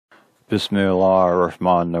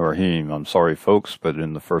Bismillahirrahmanirrahim. I'm sorry, folks, but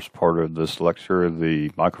in the first part of this lecture,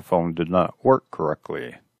 the microphone did not work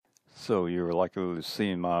correctly. So you're likely to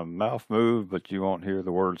see my mouth move, but you won't hear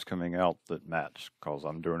the words coming out that match because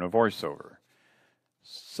I'm doing a voiceover.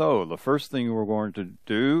 So the first thing we're going to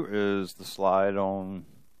do is the slide on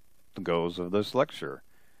the goals of this lecture.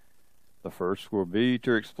 The first will be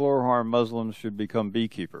to explore how Muslims should become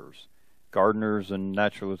beekeepers, gardeners and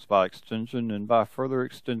naturalists by extension, and by further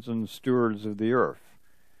extension, stewards of the earth,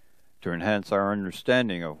 to enhance our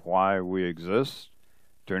understanding of why we exist,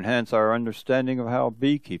 to enhance our understanding of how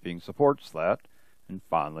beekeeping supports that, and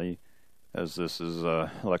finally, as this is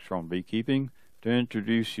a lecture on beekeeping, to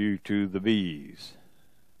introduce you to the bees.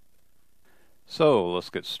 So let's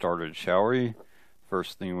get started, shall we?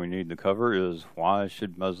 First thing we need to cover is why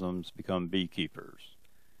should Muslims become beekeepers?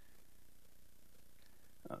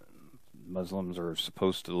 Muslims are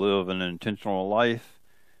supposed to live an intentional life,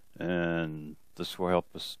 and this will help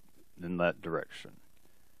us in that direction.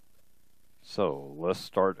 So let's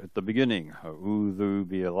start at the beginning. A'udhu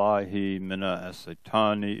billahi mina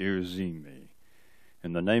as-saytani irjimi.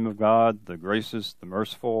 In the name of God, the gracious, the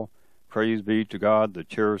merciful, praise be to God, the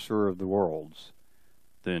cherisher of the worlds,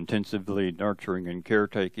 the intensively nurturing and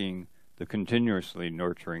caretaking, the continuously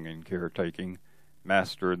nurturing and caretaking,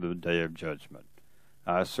 master of the day of judgment.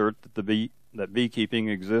 I assert that beekeeping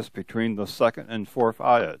exists between the second and fourth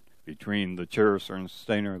ayat, between the cherisher and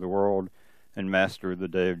sustainer of the world and master of the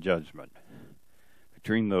day of judgment.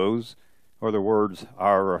 Between those are the words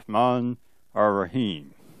Ar-Rahman,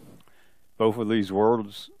 Ar-Rahim. Both of these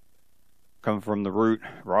words come from the root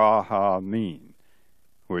Ra-Ha-Meen,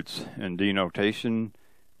 which in denotation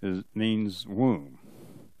means womb,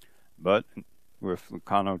 but with the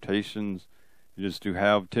connotations it is to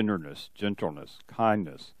have tenderness, gentleness,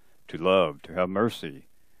 kindness, to love, to have mercy,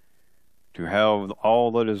 to have all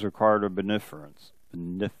that is required of beneficence.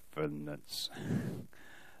 The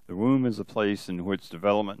womb is a place in which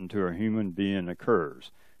development into a human being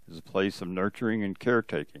occurs. It is a place of nurturing and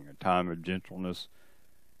caretaking, a time of gentleness,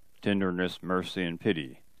 tenderness, mercy, and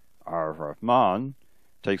pity. Ar-Rahman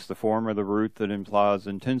takes the form of the root that implies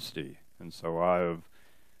intensity, and so I have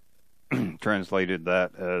translated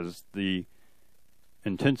that as the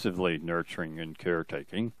intensively nurturing and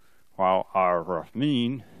caretaking, while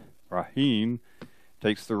Ar-Rahim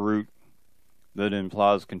takes the root that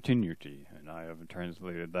implies continuity, and I have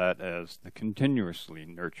translated that as the continuously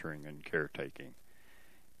nurturing and caretaking.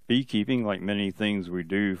 Beekeeping, like many things we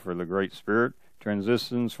do for the Great Spirit,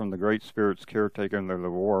 transitions from the Great Spirit's caretaking of the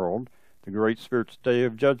world to the Great Spirit's day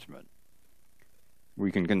of judgment.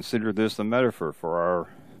 We can consider this a metaphor for our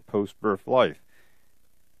post-birth life,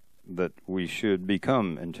 that we should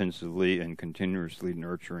become intensively and continuously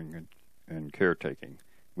nurturing and caretaking.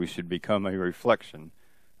 We should become a reflection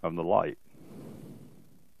of the light.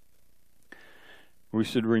 We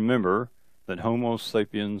should remember that Homo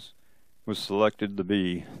sapiens was selected to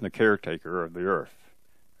be the caretaker of the earth,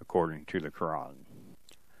 according to the Quran.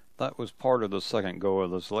 That was part of the second goal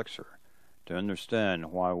of this lecture, to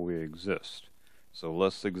understand why we exist. So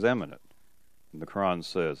let's examine it. The Quran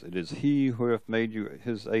says, "It is He who hath made you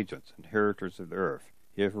His agents, inheritors of the earth.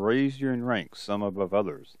 He hath raised you in rank, some above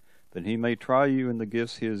others, that He may try you in the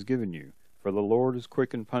gifts He has given you. For the Lord is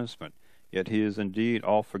quick in punishment, yet He is indeed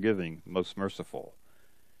all-forgiving, most merciful."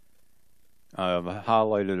 I have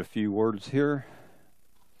highlighted a few words here.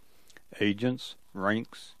 Agents,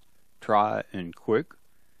 ranks, try, and quick,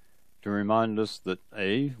 to remind us that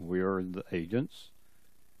A, we are the agents,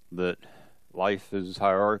 that life is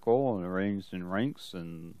hierarchical and arranged in ranks,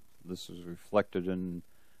 and this is reflected in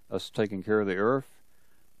us taking care of the earth,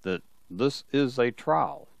 that this is a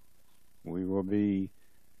trial. We will be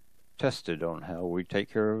tested on how we take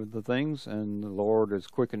care of the things, and the Lord is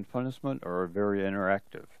quick in punishment or very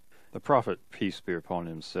interactive. The Prophet, peace be upon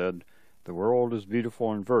him, said, "The world is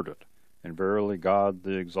beautiful and verdant, and verily God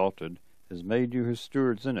the Exalted has made you His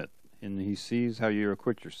stewards in it, and He sees how you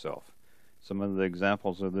acquit yourself." Some of the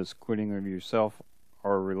examples of this quitting of yourself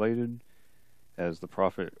are related. As the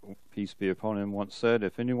Prophet, peace be upon him, once said,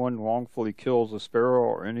 "If anyone wrongfully kills a sparrow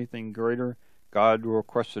or anything greater, God will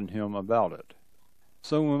question him about it."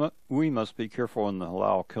 So we must be careful in the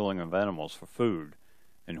halal killing of animals for food.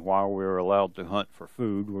 And while we are allowed to hunt for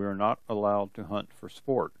food, we are not allowed to hunt for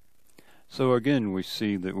sport. So again, we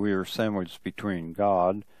see that we are sandwiched between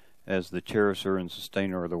God as the cherisher and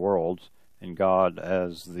sustainer of the worlds, and God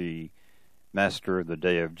as the master of the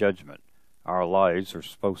day of judgment. Our lives are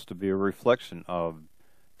supposed to be a reflection of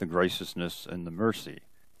the graciousness and the mercy.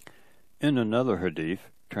 In another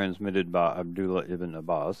hadith, transmitted by Abdullah ibn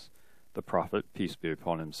Abbas, the Prophet, peace be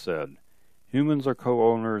upon him, said, Humans are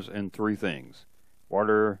co-owners in three things: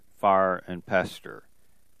 water, fire, and pasture.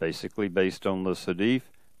 Basically, based on this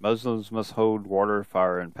hadith, Muslims must hold water,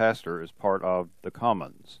 fire, and pasture as part of the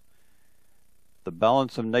commons. The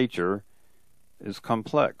balance of nature is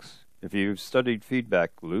complex. If you've studied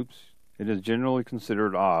feedback loops, it is generally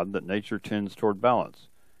considered odd that nature tends toward balance.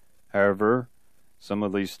 However, some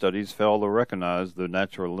of these studies fail to recognize the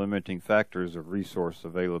natural limiting factors of resource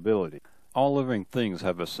availability. All living things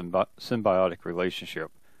have a symbiotic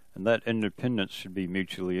relationship, and that independence should be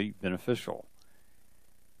mutually beneficial.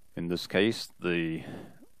 In this case, the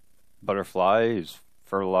butterfly is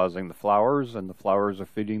fertilizing the flowers, and the flowers are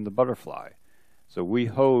feeding the butterfly. So we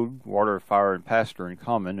hold water, fire, and pasture in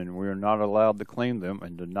common, and we are not allowed to claim them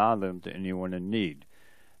and deny them to anyone in need.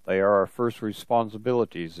 They are our first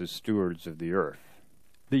responsibilities as stewards of the earth.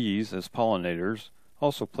 Bees, as pollinators,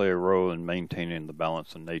 also play a role in maintaining the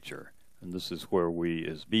balance of nature, and this is where we,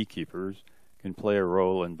 as beekeepers, can play a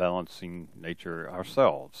role in balancing nature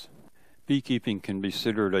ourselves. Beekeeping can be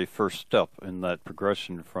considered a first step in that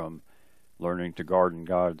progression from learning to garden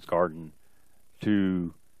God's garden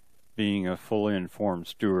to being a fully informed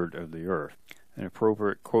steward of the earth. An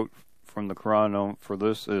appropriate quote from the Quran for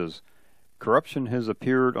this is, "Corruption has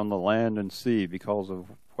appeared on the land and sea because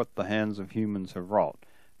of what the hands of humans have wrought,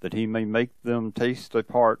 that he may make them taste a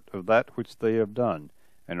part of that which they have done,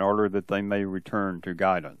 in order that they may return to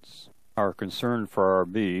guidance." Our concern for our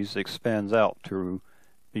bees expands out to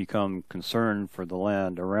become concerned for the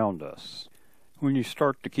land around us. When you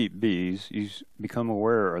start to keep bees, you become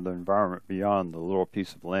aware of the environment beyond the little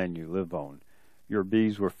piece of land you live on. Your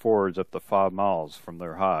bees will forage up to 5 miles from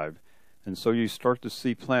their hive, and so you start to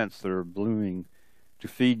see plants that are blooming to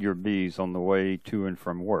feed your bees on the way to and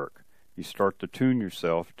from work. You start to tune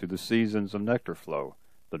yourself to the seasons of nectar flow,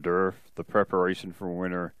 the dearth, the preparation for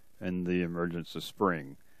winter, and the emergence of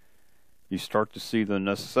spring. You start to see the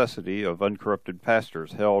necessity of uncorrupted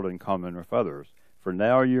pastures held in common with others. For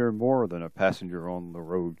now you are more than a passenger on the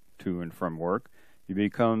road to and from work. You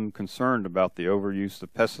become concerned about the overuse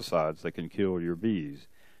of pesticides that can kill your bees.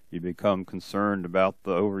 You become concerned about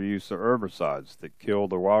the overuse of herbicides that kill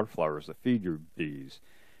the wildflowers that feed your bees.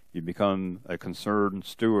 You become a concerned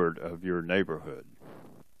steward of your neighborhood.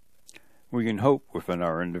 We can hope within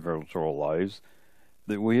our individual lives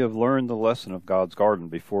that we have learned the lesson of God's garden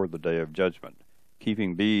before the day of judgment.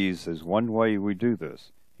 Keeping bees is one way we do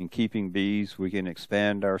this. In keeping bees, we can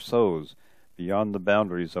expand our souls beyond the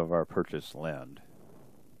boundaries of our purchased land.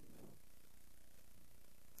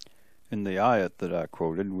 In the ayat that I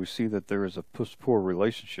quoted, we see that there is a push-pull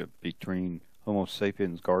relationship between Homo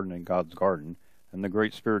sapiens' garden and God's garden, and the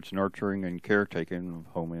Great Spirit's nurturing and caretaking of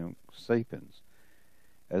Homo sapiens.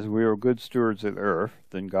 As we are good stewards of the earth,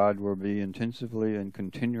 then God will be intensively and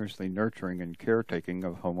continuously nurturing and caretaking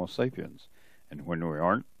of Homo sapiens. And when we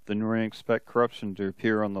aren't, then we expect corruption to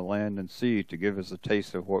appear on the land and sea to give us a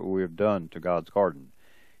taste of what we have done to God's garden.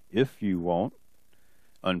 If you want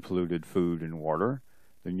unpolluted food and water,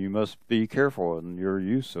 then you must be careful in your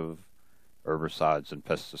use of herbicides and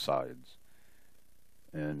pesticides.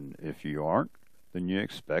 And if you aren't, then you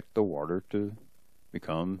expect the water to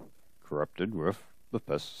become corrupted with the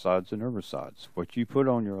pesticides and herbicides. What you put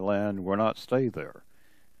on your land will not stay there.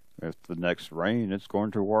 If the next rain, it's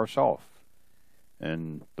going to wash off.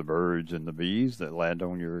 And the birds and the bees that land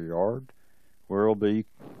on your yard will be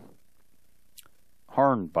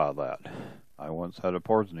harmed by that. I once had a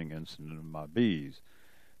poisoning incident of my bees,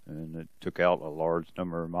 and it took out a large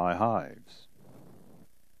number of my hives.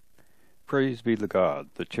 Praise be to God,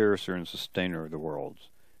 the cherisher and sustainer of the worlds.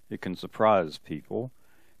 It can surprise people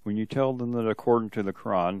when you tell them that according to the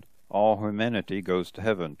Quran, all humanity goes to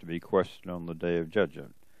heaven to be questioned on the day of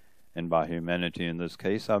judgment. And by humanity in this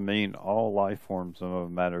case, I mean all life forms of a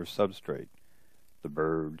matter substrate. The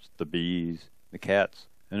birds, the bees, the cats,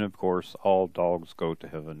 and of course all dogs go to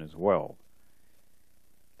heaven as well.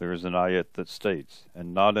 There is an ayat that states,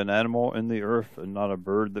 "And not an animal in the earth, and not a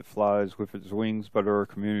bird that flies with its wings, but are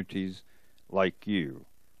communities like you.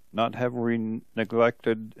 Not have we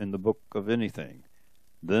neglected in the book of anything.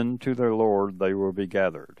 Then to their Lord they will be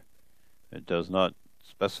gathered." It does not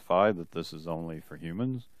specify that this is only for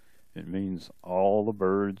humans. It means all the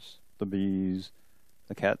birds, the bees,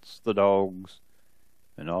 the cats, the dogs,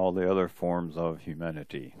 and all the other forms of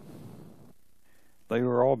humanity. They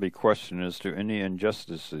will all be questioned as to any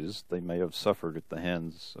injustices they may have suffered at the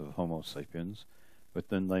hands of Homo sapiens, but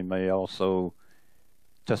then they may also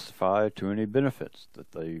testify to any benefits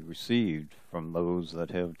that they received from those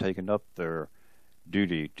that have taken up their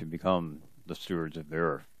duty to become the stewards of the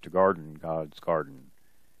earth, to garden God's garden.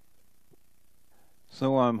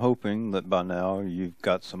 So I'm hoping that by now you've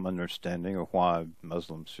got some understanding of why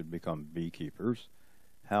Muslims should become beekeepers,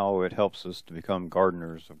 how it helps us to become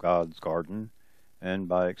gardeners of God's garden, and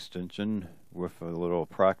by extension, with a little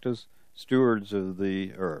practice, stewards of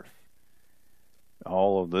the earth.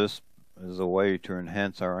 All of this is a way to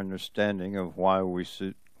enhance our understanding of why we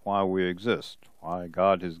exist, why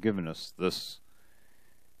God has given us this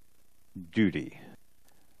duty.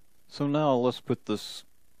 So now let's put this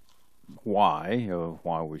why of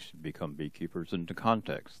why we should become beekeepers into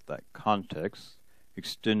context. That context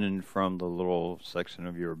extending from the little section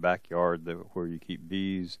of your backyard where you keep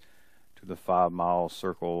bees to the 5-mile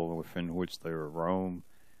circle within which they roam,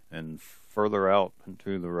 and further out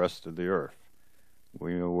into the rest of the earth.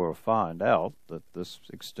 We will find out that this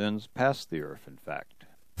extends past the earth, in fact.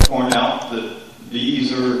 Point out that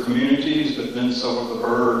bees are communities, but then so are the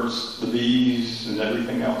birds, the bees, and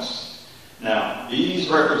everything else. Now, bees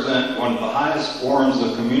represent one of the highest forms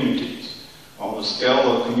of communities. On the scale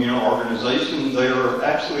of communal organization, they are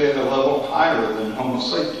actually at a level higher than Homo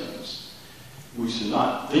sapiens. We should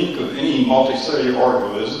not think of any multicellular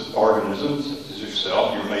organisms, such as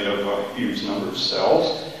yourself. You're made up of a huge number of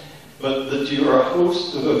cells, but that you are a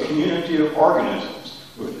host of a community of organisms.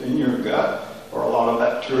 Within your gut are a lot of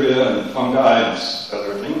bacteria and fungi and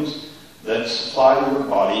other things that supply your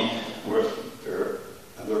body with their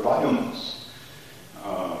other vitamins.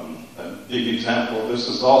 A big example of this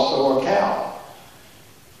is also a cow.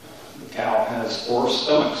 The cow has 4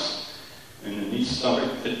 stomachs, and in each stomach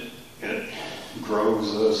it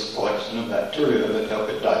grows a collection of bacteria that help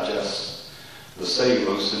it digest the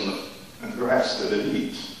cellulose in the grass that it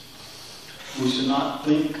eats. We should not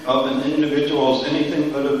think of an individual as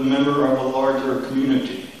anything but a member of a larger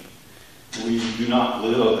community. We do not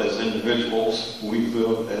live as individuals, we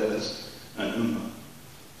live as an ummah.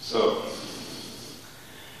 So,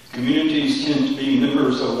 communities tend to be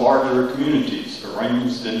members of larger communities,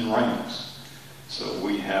 arranged in ranks. So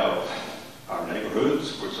we have our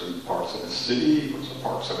neighborhoods, which are parts of a city, which are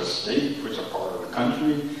parts of a state, which are part of a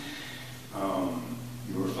country.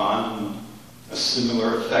 You will find a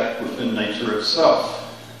similar effect within nature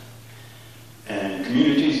itself. And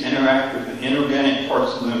communities interact with the inorganic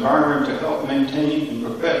parts of the environment to help maintain and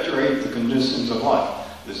perpetuate the conditions of life.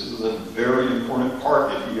 This is a very important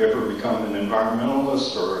part if you ever become an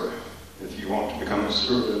environmentalist, or if you want to become a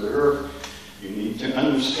steward of the earth. You need to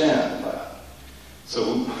understand that.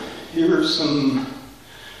 So here's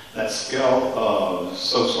that scale of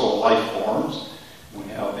social life forms. We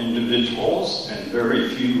have individuals, and very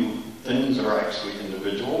few things are actually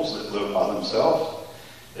individuals that live by themselves.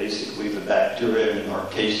 Basically the bacteria and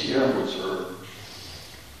archaea, which are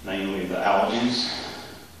namely the algae.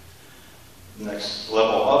 Next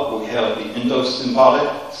level up, we have the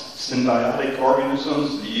symbiotic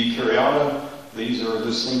organisms, the eukaryota. These are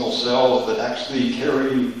the single cells that actually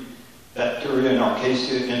carry bacteria and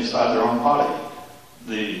archaea inside their own body.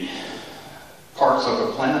 The parts of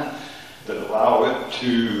a plant that allow it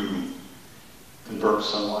to convert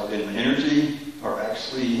sunlight into energy are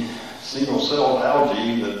actually single-celled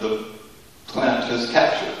algae that the plant has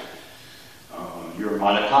captured. Your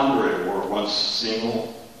mitochondria were once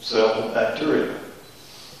single-celled bacteria.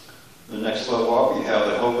 The next level up, you have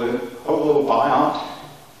the holobiont,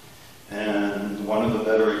 and one of the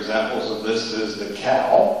better examples of this is the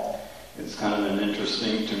cow. It's kind of an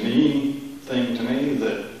interesting thing to me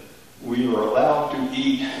that we are allowed to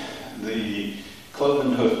eat the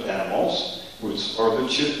cloven-hoofed animals, which are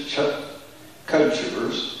the cud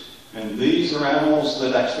chewers, and these are animals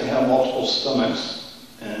that actually have multiple stomachs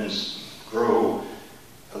and grow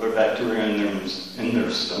other bacteria in their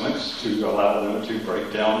stomachs to allow them to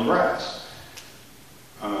break down grass.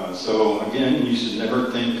 So again, you should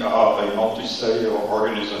never think of a multicellular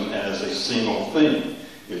organism as a single thing.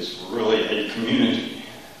 It's really a community.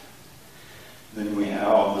 Then we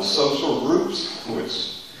have the social groups,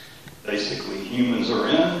 which basically humans are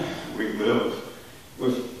in. We live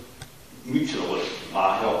with mutualism.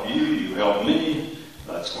 I help you, you help me.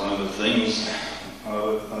 That's one of the things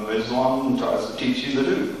of Islam tries to teach you to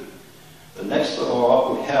do. The next level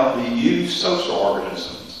up, we have the eusocial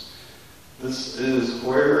organisms. This is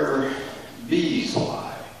where bees lie.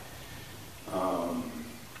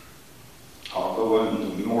 I'll go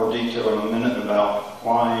into more detail in a minute about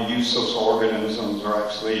why eusocial organisms are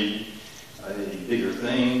actually a bigger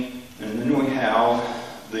thing. And then we have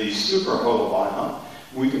the super holobiont.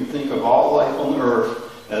 We can think of all life on the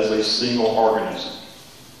earth as a single organism.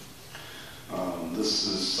 This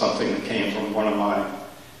is something that came from one of my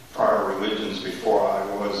prior religions before I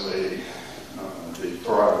reverted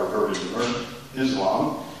to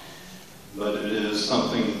Islam. but it is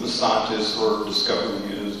something the scientists are discovering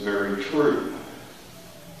is very true.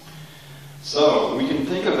 So we can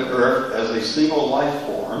think of the Earth as a single life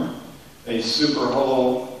form, a super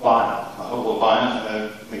holobiont. A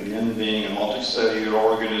holobiont, again, being a multicellular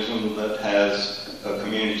organism that has a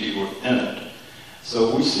community within it.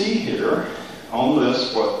 So we see here on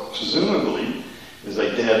this what presumably is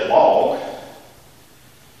a dead log,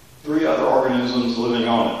 3 other organisms living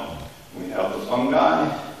on it. We have the fungi,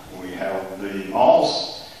 we have the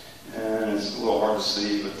moss, and it's a little hard to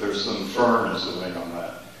see, but there's some ferns living on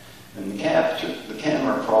that. And the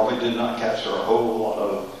camera probably did not capture a whole lot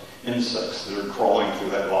of insects that are crawling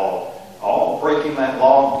through that log, all breaking that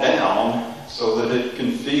log down so that it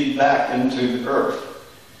can feed back into the earth.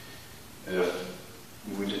 If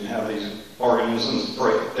we didn't have these organisms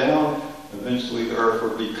break it down, eventually the earth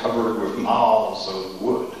would be covered with miles of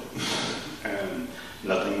wood, and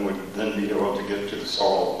nothing would then be able to get to the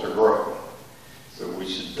soil to grow. So we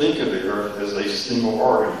should think of the earth as a single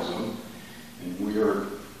organism, and we are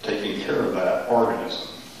taking care of that organism.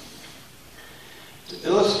 To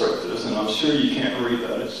illustrate this, and I'm sure you can't read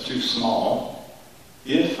that, it's too small,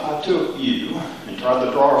 if I took you and tried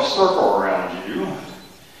to draw a circle around you,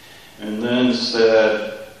 and then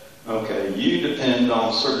said, okay, you depend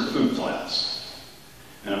on certain food plants,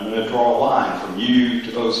 and I'm going to draw a line from you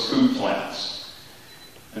to those food plants,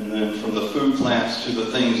 and then from the food plants to the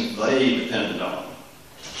things they depend on.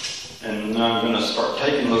 And then I'm going to start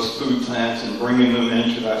taking those food plants and bringing them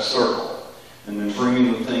into that circle, and then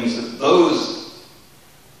bringing the things that those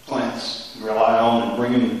plants rely on and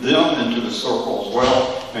bringing them into the circle as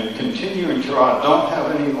well, and continue until I don't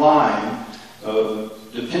have any line of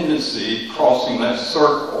dependency crossing that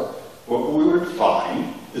circle. What we would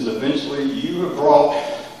find is eventually you would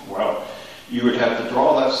you would have to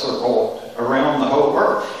draw that circle around the whole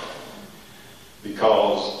earth,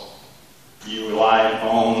 because you rely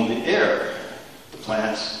on the air. The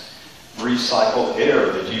plants recycle the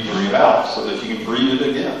air that you breathe out so that you can breathe it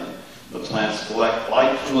again. The plants collect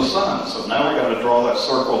light from the sun, so now we've got to draw that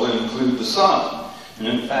circle to include the sun. And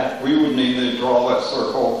in fact, we would need to draw that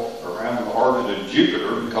circle around the orbit of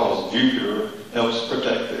Jupiter, because Jupiter helps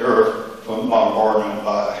protect the Earth from bombardment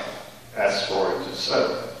by asteroids,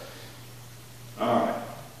 etc. All right.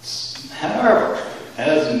 However,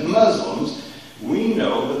 as Muslims, we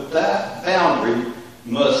know that that boundary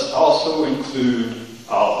must also include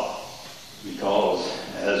Allah, because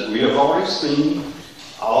as we have already seen,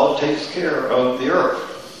 Allah takes care of the earth.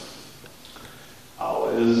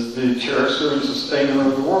 Allah is the cherisher and sustainer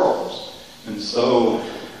of the worlds. And so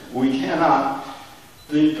we cannot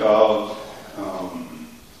think of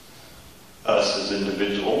us as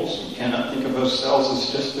individuals. We cannot think of ourselves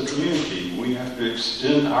as just a community. We have to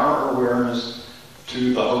extend our awareness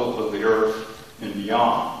to the whole of the earth and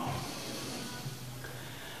beyond.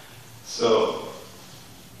 So,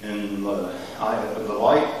 in the ayah of the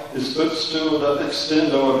light, his footstool doth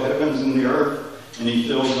extend over heavens and the earth, and he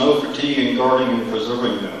feels no fatigue in guarding and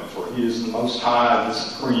preserving them, for he is the Most High, the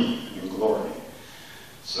Supreme in glory.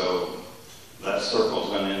 So that circle is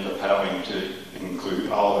going to end up having to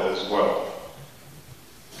include Allah as well.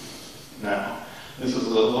 Now, this is a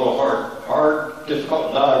little hard,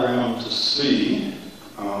 difficult diagram to see.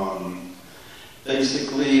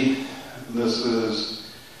 Basically, this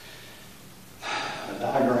is a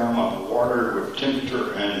diagram of water with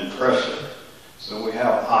temperature and pressure. So we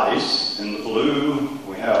have ice in the blue,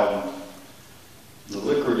 we have the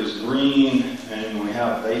liquid is green, and we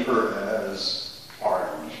have vapor as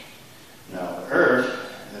orange. Now the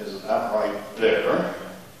Earth is about right there,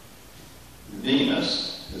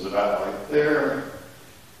 Venus is about right there,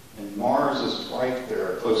 and Mars is right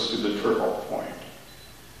there, close to the triple point.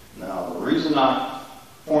 Now the reason I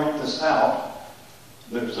point this out,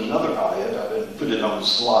 there's another ayat, I didn't put it on the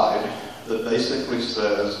slide, that basically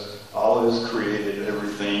says Allah has created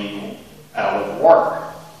everything out of water.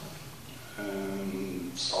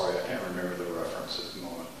 Sorry, I can't remember the reference at the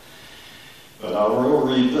moment. But I will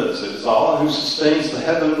read this. It is Allah who sustains the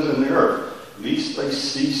heavens and the earth, lest they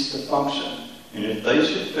cease to function. And if they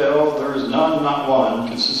should fail, there is none, not one,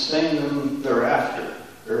 can sustain them thereafter.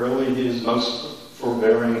 Verily, he is most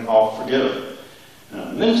forbearing, all forgiving. And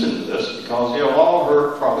I mentioned this because you've all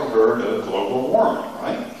probably heard of global warming,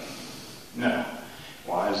 right? Now,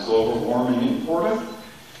 why is global warming important?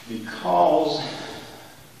 Because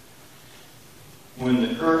when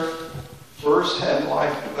the Earth first had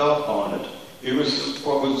life develop on it, it was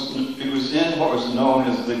in what was known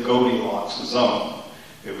as the Goldilocks zone.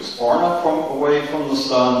 It was far enough away from the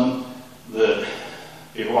sun that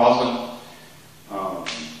it wasn't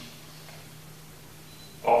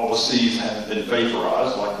all the seas hadn't been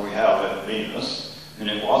vaporized like we have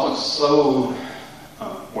so,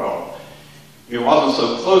 it wasn't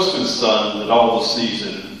so close to the sun that all the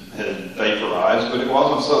season had vaporized, but it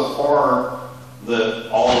wasn't so far that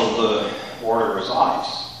all of the water was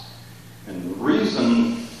ice. And the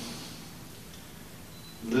reason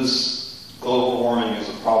this global warming is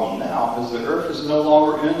a problem now is the Earth is no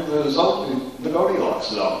longer in the Goldilocks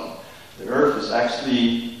zone. The Earth is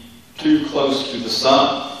actually too close to the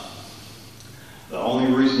sun. The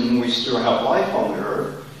only reason we still have life on the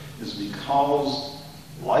Earth is because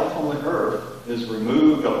life on the Earth has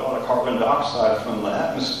removed a lot of carbon dioxide from the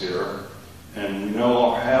atmosphere, and we no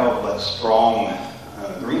longer have that strong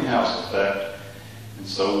greenhouse effect, and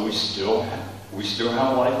so we still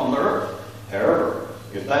have life on the Earth. However,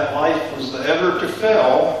 if that life was ever to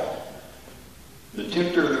fail, the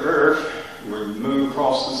temperature of the Earth would move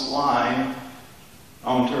across this line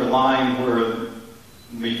onto a line where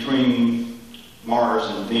between Mars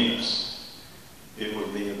and Venus. It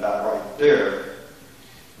would be about right there.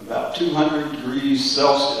 About 200 degrees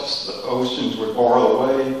Celsius, the oceans would boil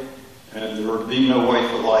away, and there would be no way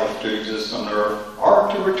for life to exist on Earth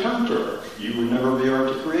or to return to Earth. You would never be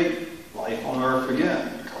able to create life on Earth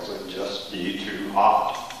again because it would just be too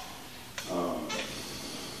hot.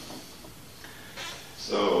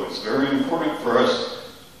 So it's very important for us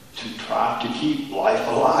to try to keep life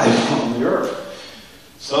alive on the Earth.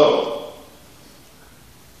 So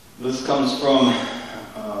this comes from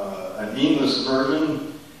an English version.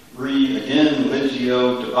 Read again,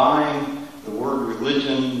 religio, divine. The word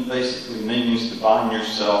religion basically means to bind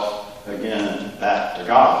yourself again back to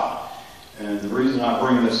God. And the reason I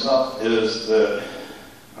bring this up is that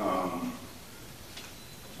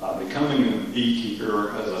becoming a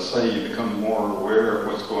beekeeper, as I say, you become more aware of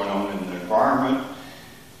what's going on in the environment.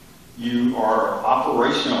 You are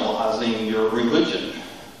operationalizing your religion.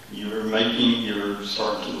 You're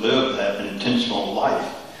starting to live that intentional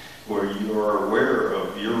life where you are aware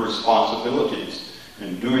of your responsibilities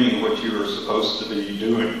and doing what you are supposed to be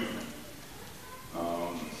doing.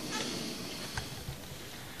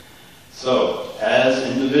 So, as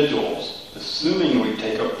individuals, assuming we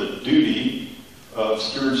take up the duty of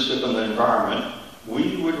stewardship in the environment,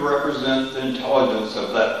 we would represent the intelligence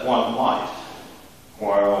of that one life,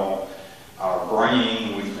 while our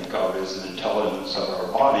brain we think of as the intelligence of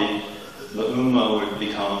our body, the Ummah would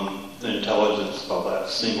become the intelligence of that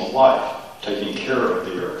single life, taking care of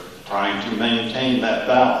the Earth, trying to maintain that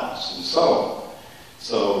balance, and so on.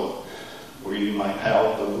 So we might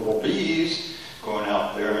have the little bees going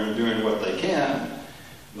out there and doing what they can,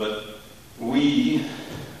 but we,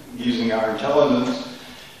 using our intelligence,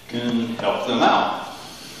 can help them out.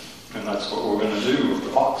 And that's what we're going to do with the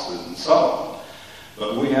boxes and so on.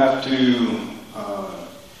 But we have to,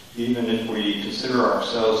 even if we consider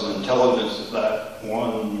ourselves the intelligence of that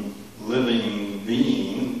one living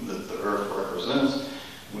being that the Earth represents,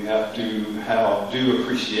 we have to have due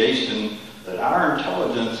appreciation that our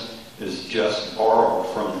intelligence is just borrowed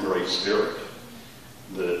from the Great Spirit.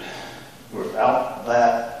 That without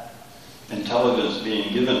that intelligence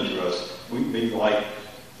being given to us, we'd be like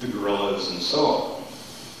the gorillas and so on.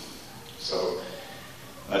 So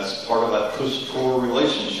that's part of that push-pull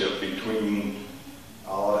relationship between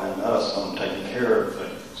Allah and us on taking care of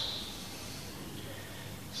things.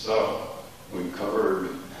 So we covered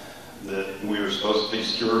that we are supposed to be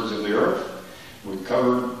stewards of the earth. We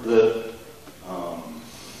covered that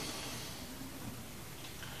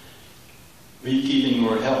beekeeping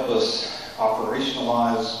would help us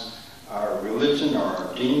operationalize our religion or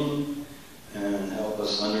our deen and help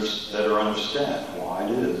us better understand why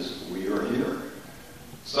it is we are here.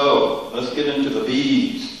 So let's get into the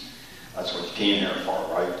bees. That's what you came here for,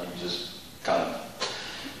 right? You just kind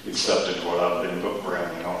of accepted what I've been book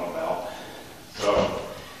bragging on about. So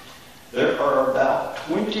there are about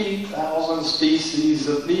 20,000 species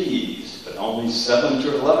of bees, but only 7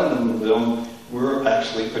 to 11 of them will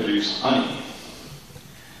actually produce honey.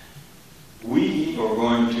 We are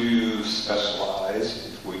going to specialize,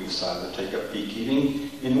 if we decide to take up beekeeping,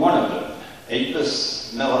 in one of them,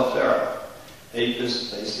 Apis mellifera.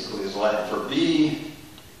 Apis basically is Latin for bee,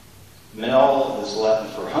 mel is Latin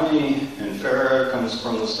for honey, and fera comes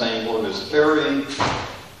from the same word as ferry,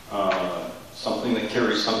 something that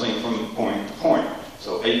carries something from point to point.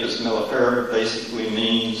 So Apis mellifera basically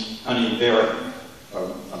means honey bearing, or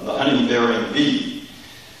the honey bearing bee.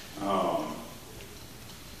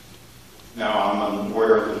 Now I'm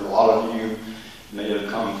aware that a lot of you may have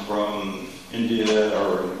come from India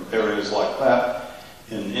or areas like that.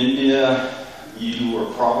 In India, you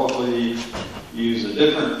will probably use a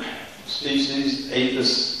different species,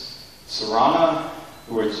 Apis cerana,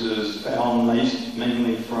 which is found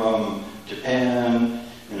mainly from Japan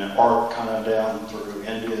in an arc kind of down through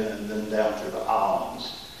India and then down through the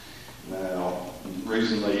islands. Now, the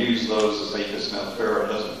reason they use those is Apis mellifera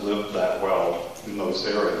doesn't live that well in those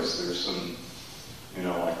areas. There's some,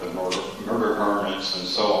 like the murder hermits and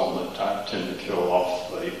so on that tend to kill off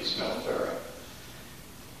the Apis mellifera.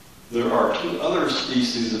 There are 2 other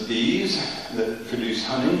species of bees that produce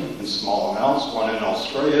honey in small amounts, one in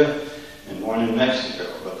Australia and one in Mexico,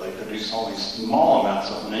 but they produce only small amounts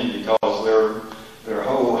of honey because their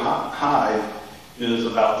whole hive is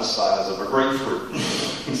about the size of a grapefruit.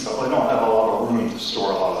 So they don't have a lot of room to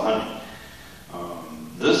store a lot of honey.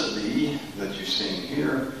 This bee that you're seeing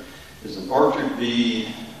here is an orchard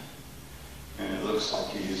bee, and it looks like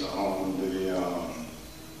he's on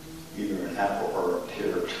either an apple or a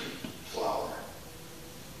pear tree flower.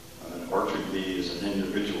 An orchard bee is an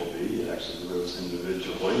individual bee. It actually lives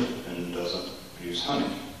individually and doesn't produce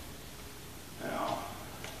honey. Now,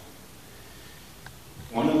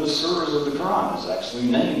 one of the suras of the Quran is actually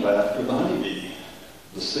named after the honeybee.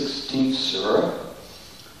 The 16th surah,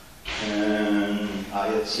 and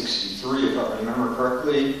ayat 63, if I remember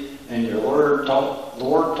correctly, and your Lord taught the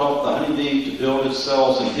honeybee to build its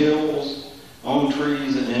cells in hills, on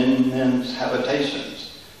trees, and in men's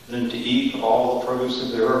habitations, then to eat of all the produce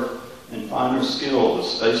of the earth, and find her skill the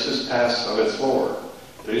spacious paths of its Lord.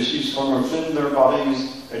 The issues from within their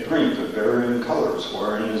bodies a drink of varying colors,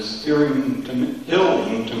 wherein is healing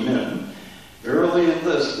to men. Verily,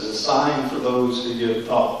 this is a sign for those who give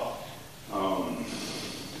thought.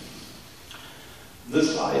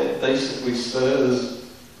 This ayat basically says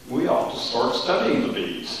we ought to start studying the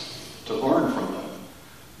bees to learn from them.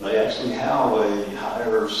 They actually have a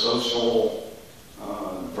higher social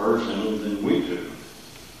version than we do.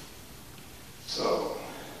 So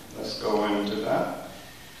let's go into that.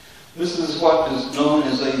 This is what is known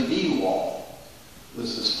as a bee wall.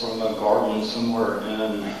 This is from a garden somewhere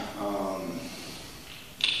in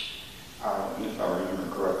Ireland, if I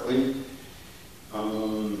remember correctly.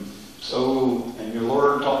 And your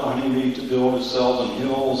Lord taught the honeybee to build its cells in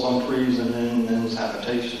hills, on trees, and in men's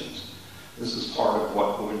habitations. This is part of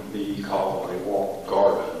what would be called a walled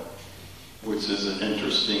garden, which is an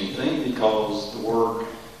interesting thing because the word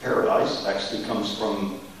paradise actually comes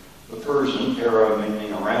from the Persian, para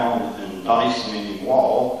meaning around and dice meaning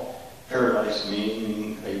wall, paradise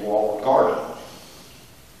meaning a walled garden.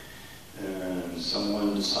 And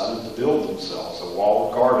someone decided to build themselves a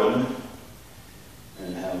walled garden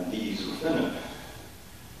and have bees within it.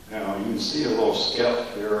 Now you can see a little sketch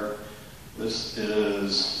here. This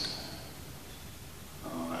is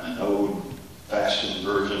an old-fashioned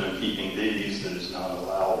version of keeping bees that is not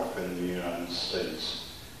allowed within the United States.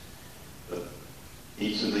 But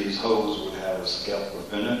each of these holes would have a scalp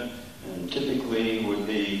within it, and typically would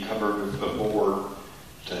be covered with a board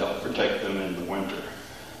to help protect them in the winter.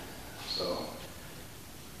 So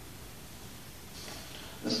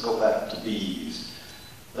let's go back to bees.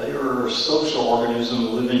 They are a social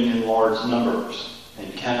organism living in large numbers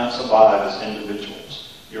and cannot survive as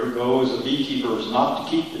individuals. Your goal as a beekeeper is not to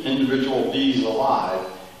keep the individual bees alive.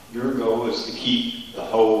 Your goal is to keep the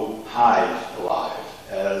whole hive alive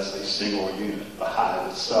as a single unit, the hive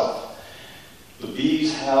itself. The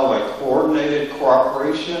bees have a coordinated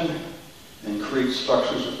cooperation and create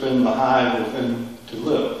structures within the hive within to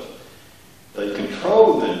live. They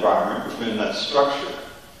control the environment within that structure,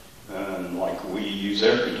 like we use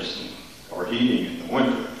air conditioning or heating in the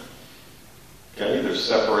winter. Okay, there's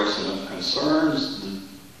separation of concerns, the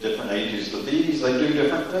different ages of the bees, they do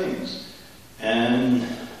different things. And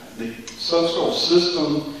the social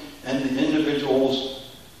system and the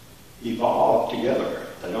individuals evolve together.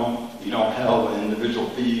 You don't have individual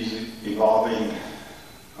bees evolving.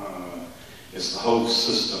 It's the whole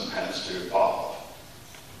system has to evolve.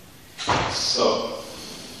 So,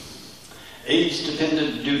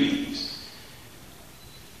 age-dependent duties.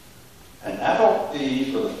 An adult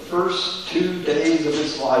bee, for the first 2 days of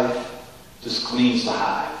its life, just cleans the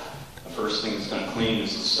hive. The first thing it's going to clean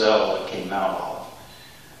is the cell it came out of.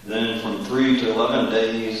 Then from 3 to 11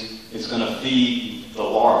 days, it's going to feed the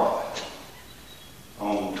larvae.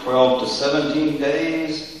 On 12 to 17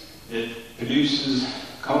 days, it produces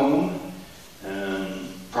comb and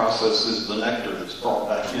processes the nectar that's brought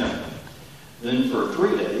back in. Then for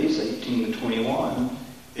 3 days, 18 to 21,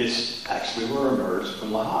 it's actually will emerge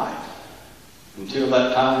from the hive. Until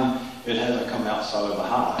that time, it hasn't come outside of the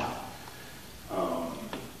hive.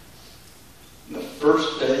 The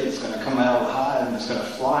first day, it's going to come out of the hive and it's going to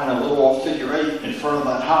fly in a little figure 8 in front of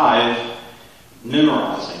that hive,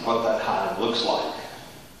 memorizing what that hive looks like.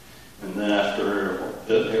 And then after a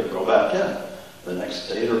bit, it'll go back in. The next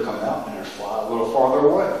day, it'll come out and it'll fly a little farther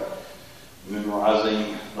away.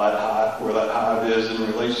 memorizing that hive, where that hive is in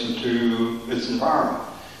relation to its environment.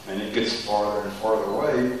 And it gets farther and farther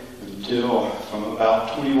away until from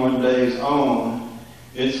about 21 days on,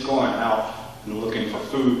 it's going out and looking for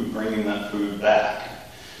food and bringing that food back.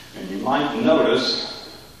 And you might notice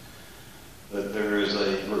that there is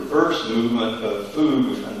a reverse movement of food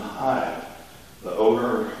within the hive. The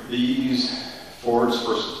older bees forage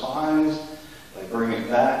for supplies, they bring it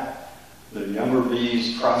back. The younger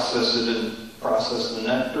bees process it and process the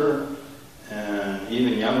nectar, and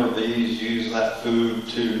even younger bees use that food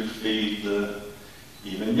to feed the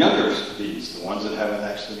even younger bees, the ones that haven't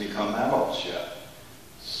actually become adults yet.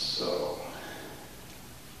 So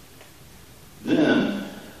then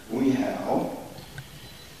we have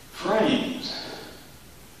frames.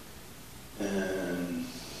 And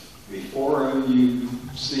before you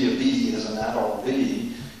see a bee as an adult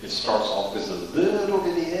bee, it starts off as a little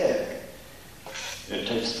bitty egg. It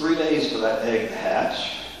takes 3 days for that egg to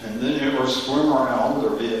hatch, and then it will swim around.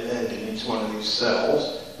 There'll be an egg in each one of these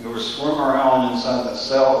cells. It will swim around inside that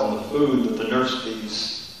cell and the food that the nurse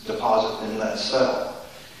bees deposit in that cell.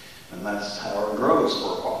 And that's how it grows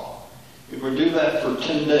for a while. It will do that for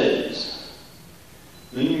 10 days.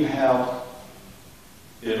 Then you have,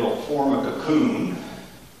 it'll form a cocoon,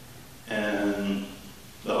 and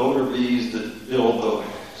the older bees that build the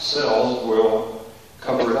cells will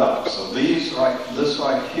cover it up. So this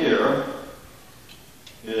right here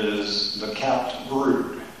is the capped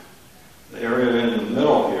brood. The area in the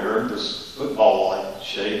middle here, this football-like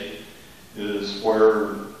shape, is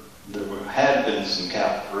where there had been some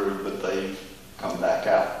capped brood, but they've come back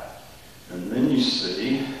out. And then you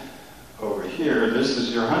see over here, this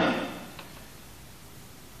is your honey.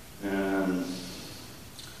 And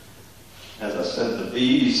as I said, the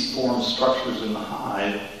bees form structures in the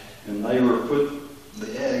hive, and they will put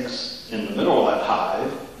the eggs in the middle of that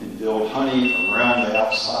hive and build honey around the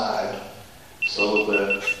outside so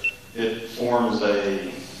that it forms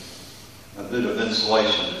a bit of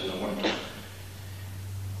insulation in the winter.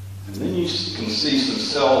 And then you can see some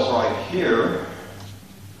cells right here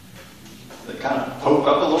that kind of poke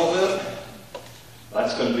up a little bit.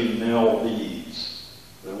 That's going to be male bees.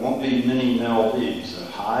 There won't be many male bees. A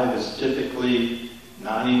hive is typically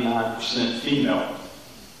 99% female.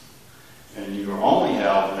 And you only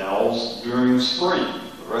have males during spring.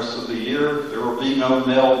 The rest of the year, there will be no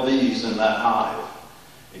male bees in that hive,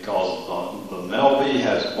 because the male bee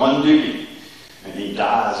has one duty, and he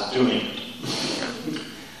dies doing it.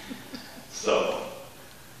 So,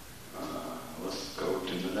 let's go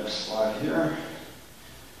to the next slide here.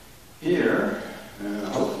 Here, and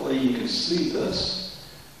hopefully you can see this,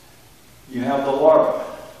 you have the larvae.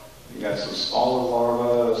 You got some smaller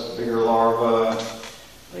larvae, some bigger larvae.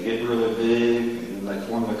 They get really big, and they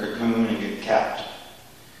form the cocoon and get capped.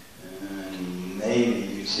 And maybe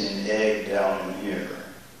you can see an egg down in here.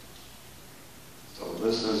 So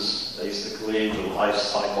this is basically the life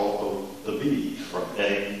cycle of the bee, from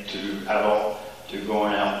egg to adult to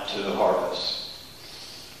going out to the harvest.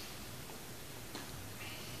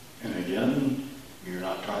 And again, you're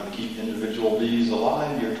not trying to keep individual bees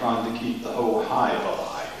alive, you're trying to keep the whole hive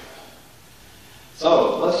alive.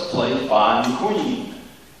 So let's play find queen.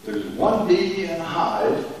 There's one bee in a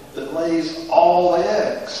hive that lays all the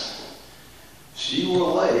eggs. She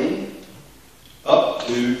will lay up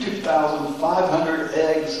to 2,500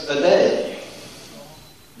 eggs a day.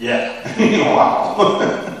 Yeah, wow.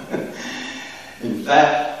 In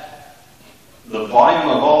fact, the volume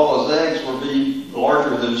of all those eggs will be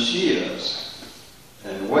larger than she is,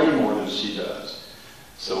 and way more than she does.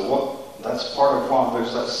 So that's part of why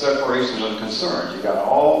there's that separation of concerns. You got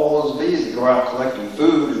all those bees that go out collecting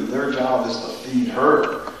food, and their job is to feed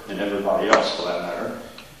her and everybody else, for that matter.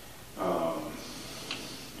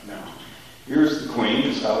 Now, here's the queen.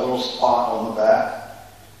 It's got a little spot on the back.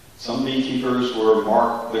 Some beekeepers will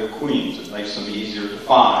mark their queens. It makes them easier to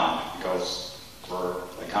find because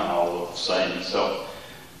they kind of all look the same. So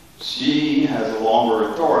she has a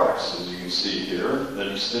longer thorax, as you can see here,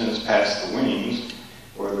 that extends past the wings.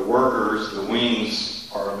 Where the workers, the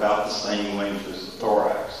wings are about the same length as the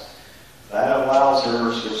thorax. That allows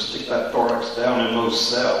her to stick that thorax down in those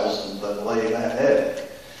cells and then lay that egg.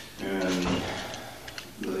 And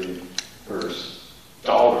her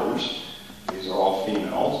daughters, these are all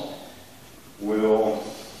females, will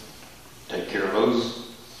take care of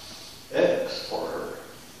those eggs for her.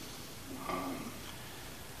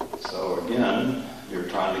 So again, you're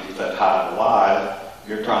trying to keep that hive alive.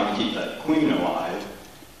 You're trying to keep that queen alive.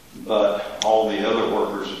 But all the other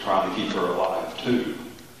workers are trying to keep her alive too.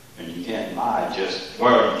 And you can't buy you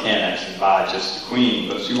can't actually buy just the queen,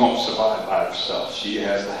 but she won't survive by herself. She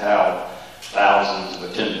has to have thousands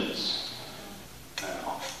of attendants.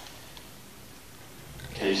 Now,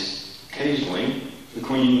 occasionally, the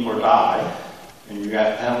queen will die, and you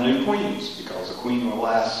have to have new queens, because a queen will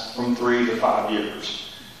last from 3 to 5 years.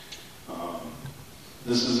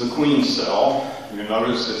 This is the queen cell. You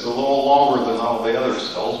notice it's a little longer than all the other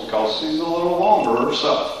cells because she's a little longer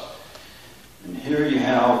herself. And here you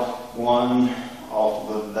have one off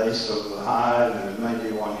the base of the hive, and there may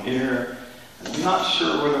be one here. And I'm not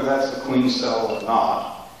sure whether that's a queen cell or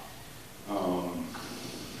not.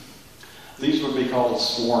 These would be called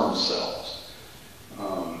swarm cells.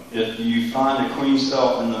 If you find a queen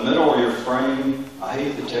cell in the middle of your frame, I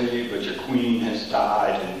hate to tell you, but your queen has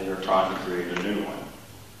died and you're trying to create a new one.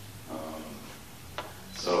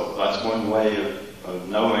 So that's one way of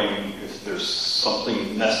knowing if there's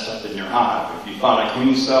something messed up in your hive. If you find a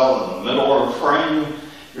queen cell in the middle of a frame,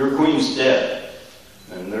 your queen's dead,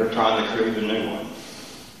 and they're trying to create a new one.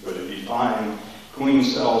 But if you find queen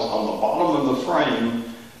cells on the bottom of the frame,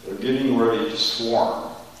 they're getting ready to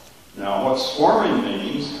swarm. Now, what swarming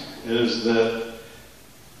means is that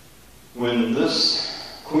when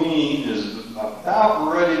this queen is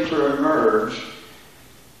about ready to emerge,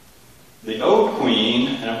 the old queen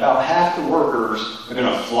and about half the workers are going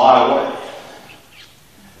to fly away.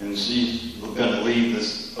 And she's going to leave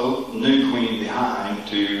this new queen behind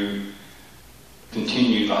to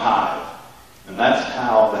continue the hive. And that's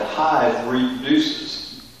how the hive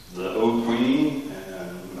reproduces. The old queen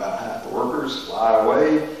and about half the workers fly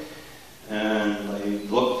away, and they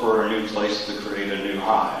look for a new place to create a new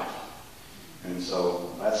hive. And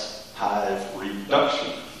so that's hive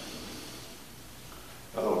reproduction.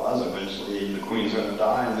 Otherwise, eventually the queen's going to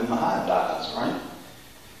die and then the hive dies, right?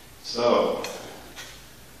 So,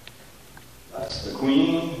 that's the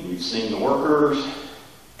queen. You've seen the workers.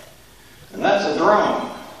 And that's a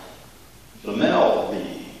drone, the male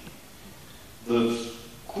bee. The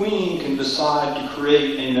queen can decide to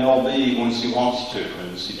create a male bee when she wants to.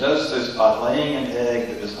 And she does this by laying an egg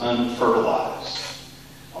that is unfertilized.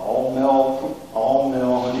 All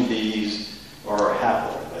male honeybees are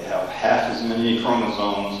haploid. They have half as many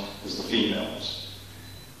chromosomes as the females.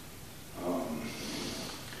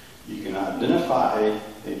 You can identify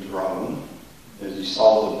a drone, as you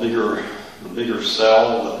saw the bigger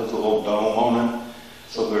cell that has a little dome on it.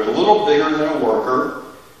 So they're a little bigger than a worker,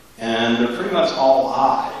 and they're pretty much all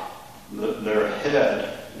eye. Their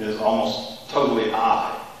head is almost totally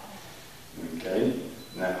eye. Okay?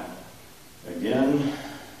 Now, again,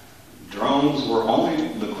 drones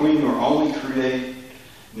the queen will only create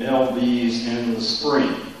male bees in the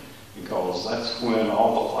spring, because that's when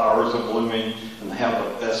all the flowers are blooming and they have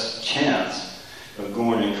the best chance of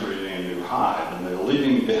going and creating a new hive. And they're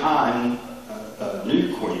leaving behind a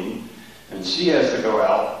new queen, and she has to go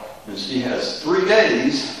out, and she has 3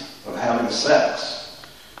 days of having sex.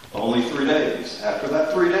 Only 3 days. After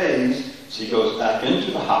that 3 days, she goes back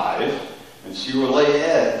into the hive, and she will lay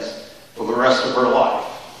eggs for the rest of her life.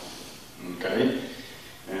 Okay?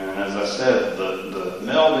 And as I said, the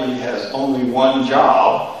male bee has only one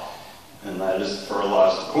job, and that is to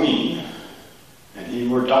fertilize the queen, and he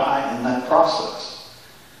will die in that process.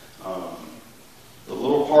 The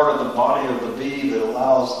little part of the body of the bee that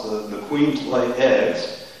allows the queen to lay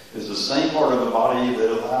eggs is the same part of the body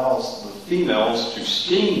that allows the females to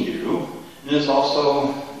sting you, and it's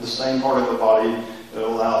also the same part of the body that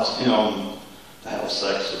allows him to have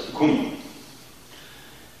sex with the queen.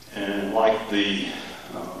 And like the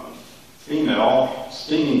female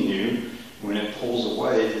stinging you, when it pulls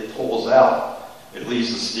away, it pulls out, it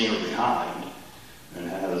leaves the stinger behind, and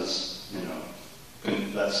has,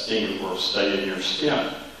 that stinger will stay in your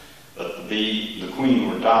skin. But the queen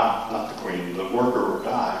will die, not the queen, the worker will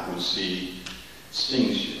die when she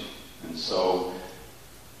stings you. And so,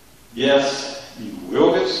 yes, you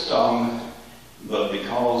will get stung, but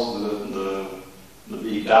because the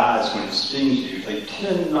bee dies when it stings you, they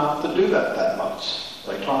tend not to do that much.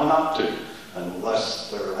 They try not to, unless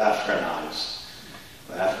they're Africanized.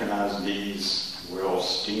 The Africanized bees will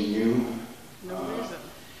sting you,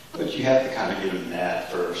 but you have to kind of get them mad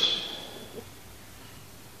first.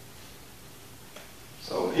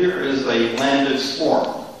 So here is a landed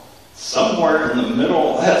swarm. Somewhere in the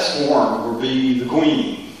middle of that swarm will be the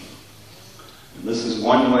queen. And this is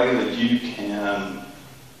one way that you can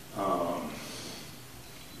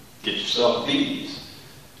get yourself bees.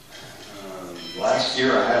 Last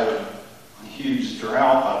year I had a huge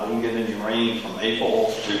drought. I didn't get any rain from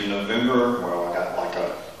April to November. Well, I got like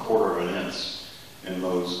a quarter of an inch in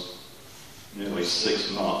those nearly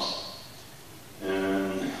 6 months.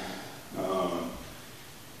 And a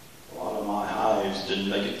lot of my hives didn't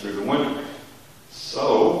make it through the winter.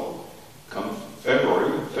 So, come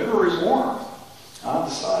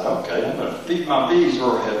my bees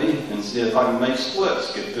real heavy and see if I can make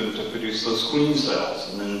splits, get them to produce those queen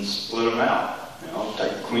cells, and then split them out. You know,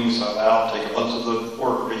 take the queen cell out, take a bunch of the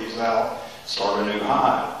worker bees out, start a new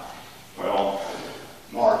hive. Well,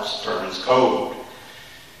 March turns cold,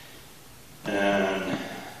 and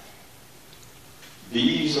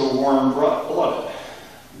bees are warm-blooded.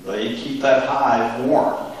 They keep that hive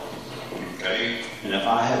warm. Okay? And if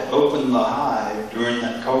I had opened the hive during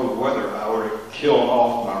that cold weather, I would have killed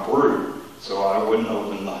off my brood, so I wouldn't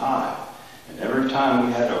open the hive. And every time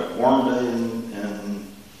we had a warm day in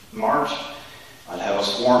March, I'd have a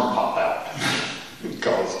swarm pop out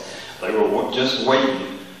because they were just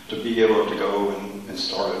waiting to be able to go and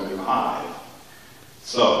start a new hive.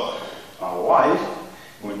 So my wife,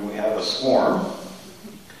 when we have a swarm,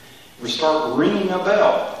 we start ringing a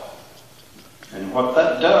bell. And what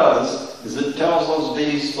that does is it tells those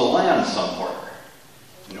bees to land somewhere.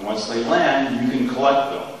 And once they land, you can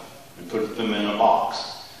collect them and put them in a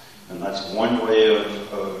box. And that's one way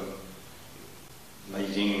of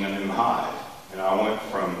making a new hive. And I went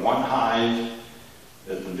from one hive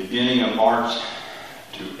at the beginning of March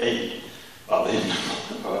to 8 by the end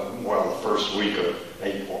of, the first week of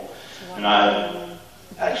April. And I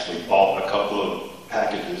actually bought a couple of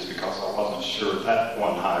packages because I wasn't sure that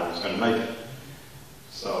one hive was going to make it.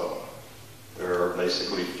 So there are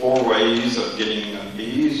basically 4 ways of getting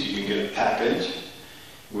bees. You can get a package,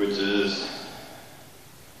 which is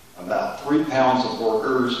about 3 pounds of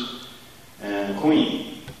workers and a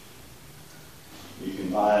queen. You can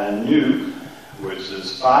buy a nuke, which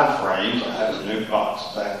is 5 frames. I have a nuke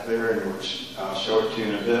box back there, in which I'll show it to you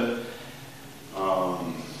in a bit.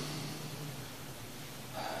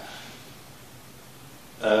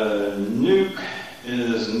 A nuke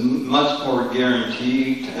is much more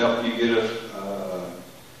guaranteed to help you get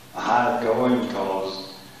a hive going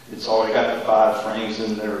because it's already got the 5 frames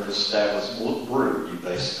in there of established brood. You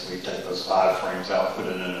basically take those 5 frames out, put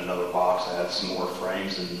it in another box, add some more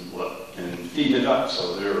frames, and feed it up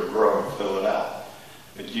so that it'll grow and fill it out.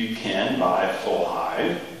 But you can buy a full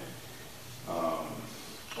hive,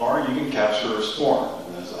 or you can capture a swarm.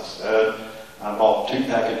 And as I said, I bought 2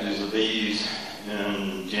 packages of bees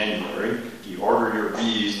in January. You order your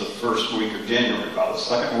bees the first week of January. By the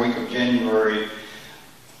second week of January,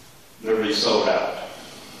 they'll be sold out.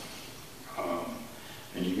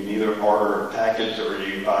 And you can either order a package or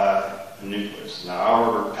you can buy a nucleus. Now, I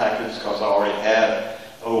ordered a package because I already had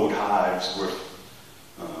old hives with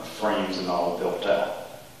frames and all built out.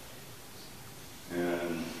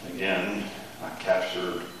 And again, I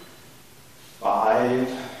captured 5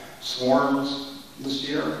 swarms this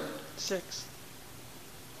year. 6.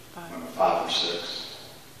 5 or 6.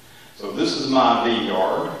 So this is my bee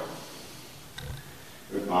yard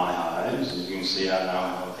with my hives. As you can see, I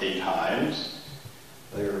now have 8 hives.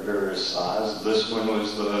 They are various sizes. This one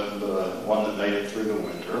was the one that made it through the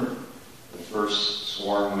winter. The first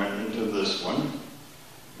swarm went into this one,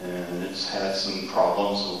 and it's had some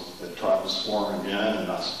problems. So it tried to swarm again,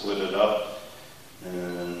 and I split it up.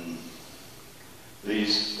 And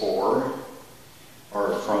these 4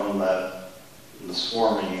 are from the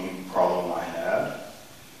swarming problem I had.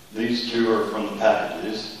 These 2 are from the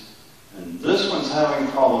packages. And this one's having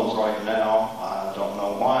problems right now. I don't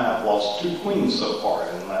know why. I've lost 2 queens so far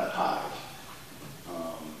in that hive.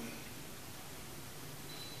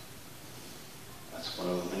 That's one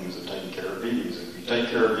of the things of taking care of bees. If you take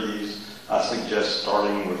care of bees, I suggest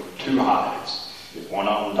starting with 2 hives. If one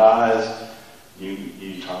of them dies,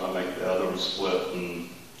 you try to make the other one split, and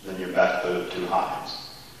then you're back to 2 hives.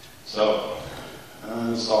 So,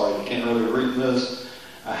 sorry, I can't really read this.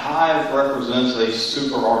 A hive represents a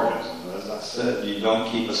superorganism. As I said, you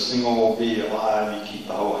don't keep a single bee alive, you keep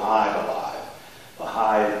the whole hive alive. The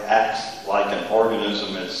hive acts like an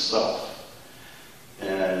organism itself.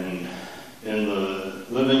 And in the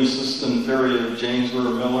living system theory of James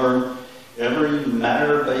Miller, every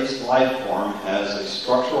matter-based life form has a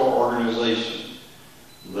structural organization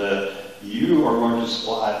that you are going to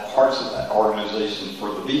supply parts of that organization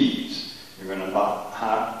for the bees. You're going to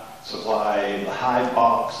supply the hive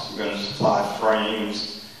box, you're going to supply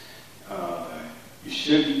frames, you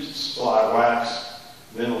should supply wax,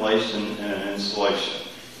 ventilation, and insulation.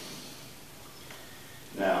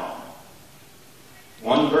 Now,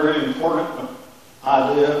 one very important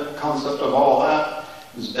concept of all that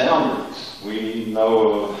is boundaries. We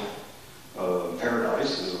know of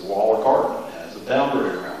paradise as a walled garden. It has a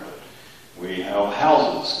boundary around it. We have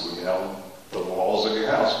houses. We have the walls of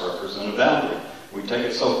your house represent a boundary. We take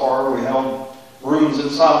it so far, we have rooms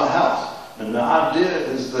inside the house. And the idea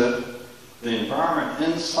is that the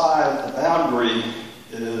environment inside the boundary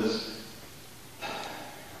is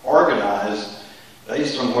organized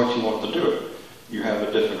based on what you want to do it. You have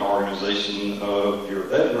a different organization of your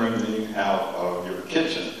bedroom than you have of your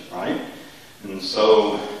kitchen, right? And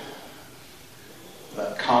so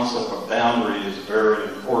that concept of boundary is very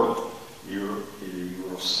important. You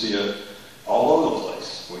will see it all over the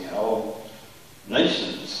place. We have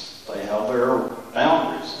nations. They have their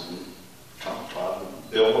boundaries and try to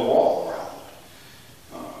build a wall around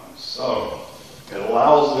it. So it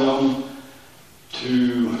allows them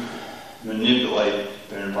to manipulate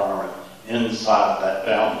the environment inside that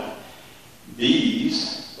boundary.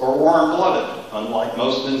 Bees are warm-blooded. Unlike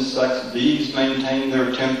most insects, bees maintain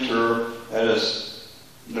their temperature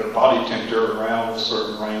their body temperature around a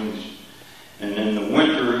certain range. And in the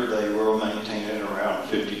winter, they will maintain it around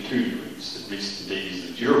 52 degrees, at least the bees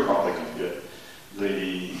that you're probably going to get.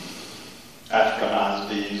 The Africanized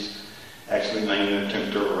bees actually maintain their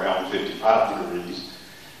temperature around 55 degrees.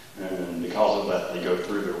 And because of that, they go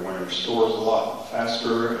through their winter stores a lot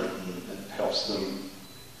faster, and it helps them.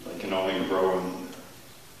 They can only grow in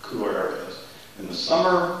cooler areas. In the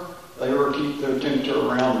summer, they will keep their temperature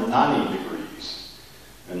around 90 degrees.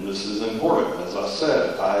 And this is important. As I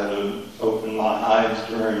said, if I had to open my hives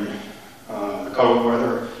during the cold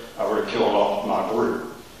weather, I would have killed off my brood.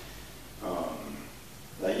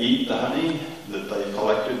 They eat the honey that they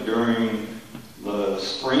collected during the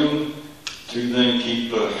spring to then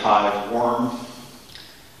keep the hive warm.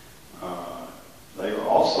 They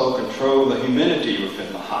also control the humidity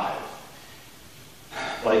within the hive.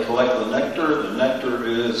 They collect the nectar. The nectar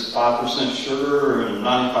is 5% sugar and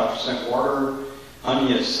 95% water.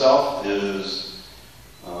 Honey itself is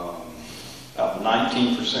about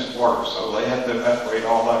 19% water, so they have to evaporate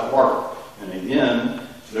all that water. And again,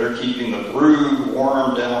 they're keeping the brood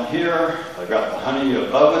warm down here. They've got the honey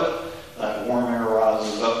above it. That warm air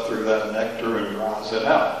rises up through that nectar and dries it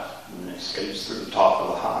out, and it escapes through the top of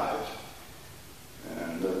the hive.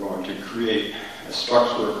 And they're going to create a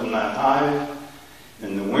structure within that hive.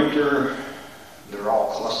 In the winter, they're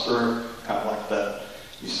all clustered, kind of like that.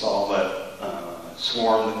 You saw that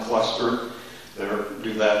swarm that clustered. They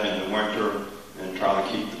do that in the winter and try to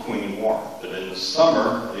keep the queen warm. But in the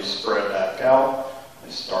summer, they spread back out.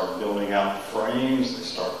 They start building out the frames. They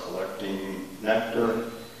start collecting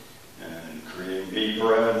nectar and creating bee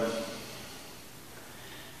bread.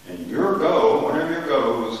 And your goal, one of your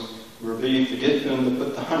goals, will be to get them to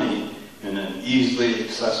put the honey in an easily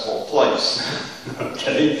accessible place.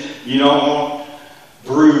 Okay? You don't want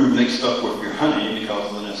brood mixed up with your honey,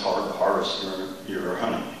 because then it's hard to harvest your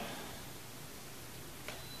honey.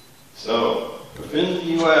 So, within the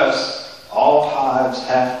U.S., all hives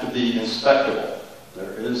have to be inspectable.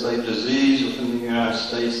 There is a disease within the United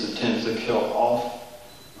States that tends to kill off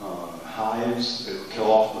hives. It will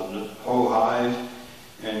kill off the whole hive.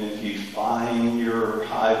 And if you find your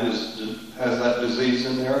hive has that disease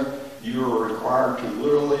in there, you are required to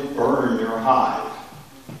literally burn your hive.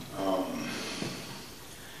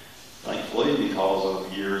 Thankfully, because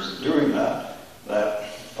of years of doing that, that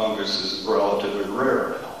fungus is relatively rare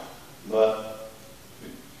now. But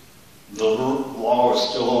the law is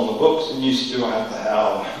still on the books, and you still have to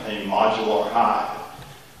have a modular hive.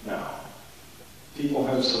 Now, people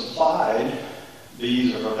have supplied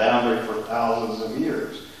bees of a boundary for thousands of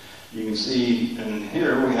years. You can see in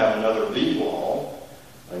here we have another bee wall.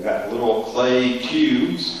 They've got little clay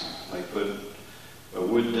tubes. They put a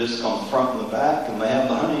wood disc on the front and the back, and they have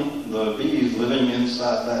the bees living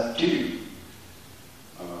inside that tube.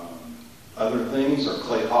 Other things are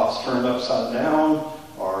clay pots turned upside down,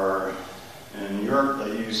 or in Europe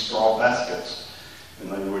they use straw baskets, and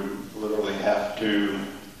they would literally have to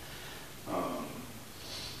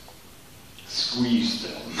squeeze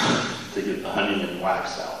them to get the honey and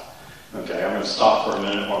wax out. Okay, I'm going to stop for a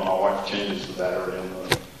minute while my wife changes the battery in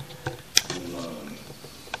the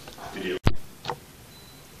video.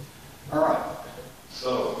 All right,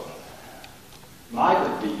 so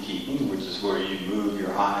migrant beekeeping, which is where you move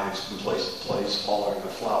your hives from place to place following the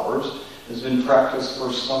flowers, has been practiced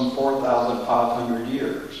for some 4,500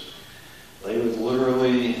 years. They would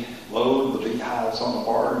literally load the beehives on the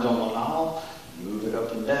barge on the Nile and move it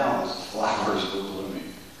up and down as the flowers were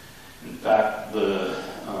blooming. In fact, the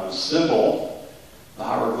symbol, the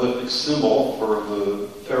hieroglyphic symbol for the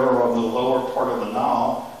pharaoh of the lower part of the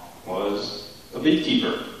Nile was a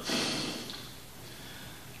beekeeper.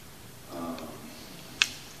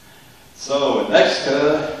 So in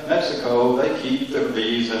Mexico, they keep their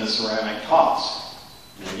bees in ceramic pots.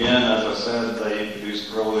 And again, as I said, they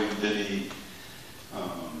produce really bitty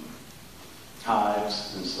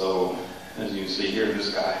hives. And so, as you can see here,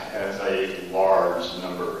 this guy has a large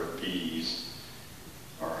number of bees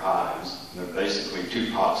or hives. They're basically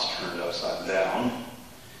 2 pots turned upside down.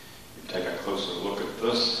 You take a closer look at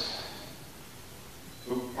this.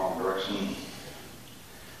 Oop, wrong direction.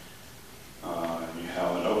 You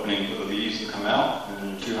have an opening for the bees to come out,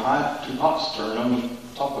 and 2 pots turned on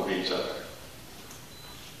top of each other.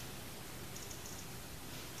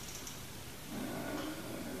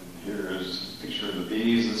 And here is a picture of the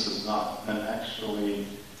bees. This is not actually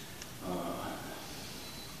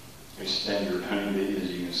a standard honeybee, as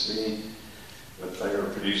you can see, but they are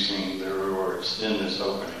producing, they will extend this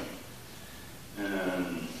opening.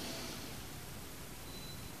 And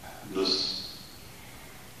this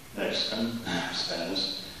next one,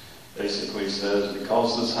 Spanish, basically says,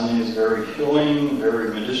 because this honey is very healing, very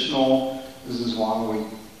medicinal, this is why we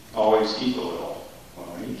always keep a little.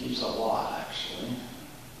 Well, he keeps a lot, actually.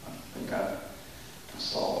 I think I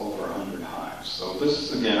saw over 100 hives. So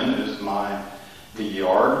this, again, is my bee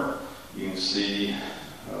yard. You can see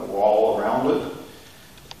a wall around it.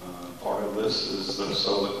 Part of this is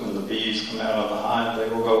so that when the bees come out of the hive, they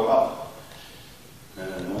will go up.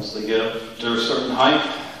 And once they get up to a certain height,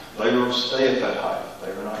 they will stay at that height.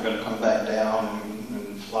 They are not going to come back down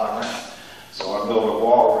and fly around. So I build a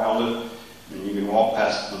wall around it, and you can walk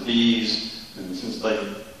past the bees, and since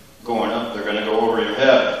they're going up, they're going to go over your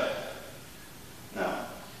head. Now,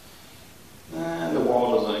 the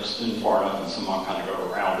wall doesn't extend far enough, and someone kind of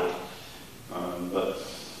go around it. But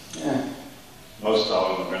most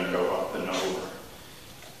of them are going to go up and over.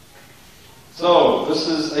 So this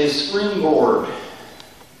is a screen board.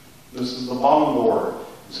 This is the bottom board.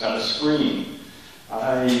 It's got a screen.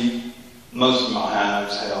 Most of my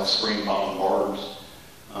hives have screen bottom boards.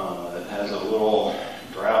 It has a little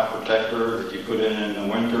draft protector that you put in the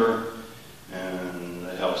winter, and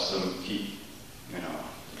it helps them keep,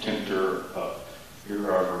 the temperature up.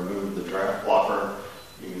 Here I've removed the draft blocker.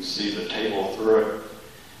 You can see the table through it.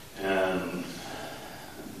 And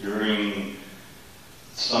during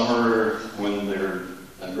summer, when they're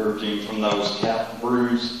emerging from those cap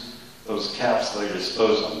broods, those caps, they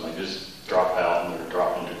dispose of them. They just drop out and they're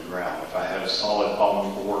dropped into the ground. If I had a solid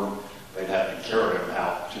bottom board, they'd have to carry them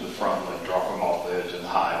out to the front and drop them off the edge of the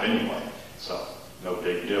hive anyway. So no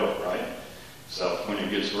big deal, right? So when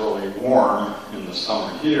it gets really warm in the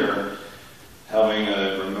summer here, having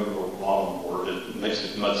a removable bottom board, it makes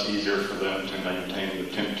it much easier for them to maintain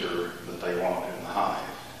the temperature that they want in the hive.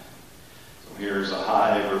 So here's a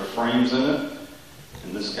hive with frames in it.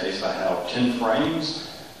 In this case, I have 10 frames.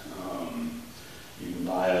 You can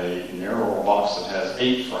buy a narrower box that has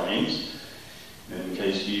 8 frames, in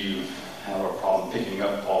case you have a problem picking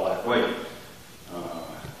up all that weight.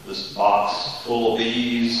 This box full of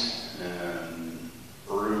bees and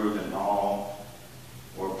brood and all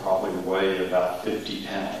will probably weigh about 50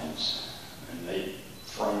 pounds. An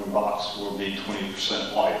 8-frame box will be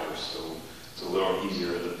 20% lighter, so it's a little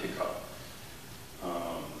easier to pick up.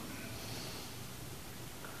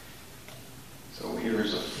 So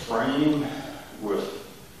here's a frame with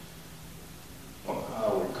what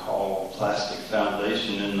I would call plastic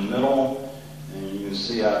foundation in the middle, and you can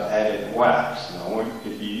see I've added wax. Now,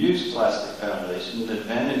 if you use plastic foundation, the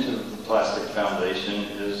advantage of the plastic foundation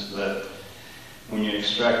is that when you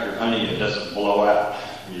extract your honey, it doesn't blow out.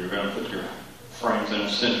 You're going to put your frames in a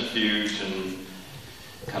centrifuge and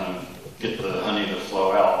kind of get the honey to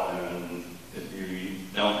flow out. And if you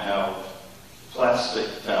don't have plastic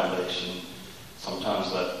foundation,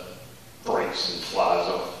 sometimes that breaks and flies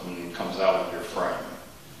off and comes out of your frame.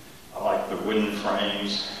 I like the wooden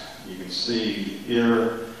frames. You can see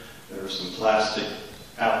here, there are some plastic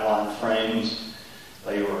outline frames.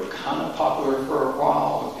 They were kind of popular for a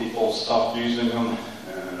while, but people stopped using them,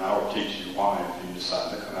 and I will teach you why if you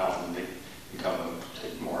decide to come out and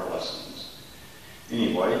take more lessons.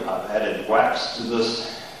 Anyway, I've added wax to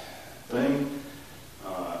this thing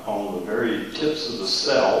on the very tips of the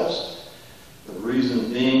cells. The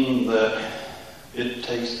reason being that it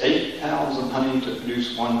takes 8 pounds of honey to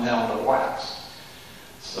produce 1 pound of wax.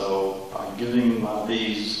 So by giving my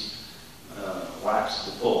bees wax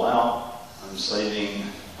to pull out, I'm saving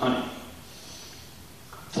honey.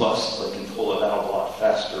 Plus, they can pull it out a lot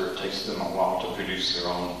faster. It takes them a while to produce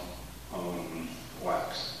their own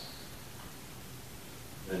wax.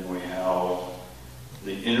 Then we have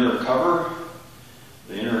the inner cover.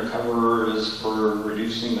 The inner cover is for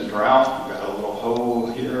reducing the drought. We've got a little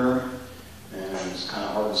hole here, and it's kind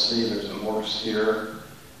of hard to see. There's a mortise here.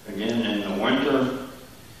 Again, in the winter,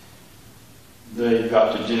 they've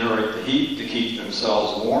got to generate the heat to keep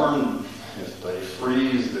themselves warm. If they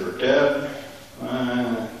freeze, they're dead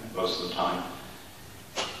most of the time.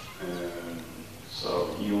 And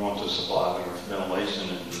so you want to supply them with ventilation.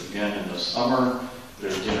 And again, in the summer,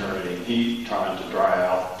 they're generating heat trying to dry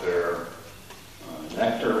out their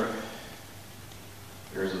nectar.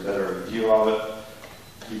 Here's a better view of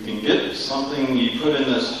it. You can get something you put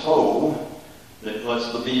in this hole that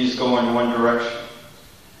lets the bees go in one direction.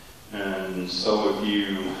 And so if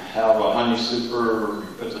you have a honey super,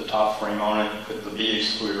 you put the top frame on it, put the bee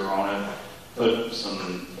excluder on it, put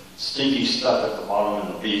some stinky stuff at the bottom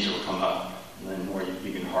and the bees will come up. And then where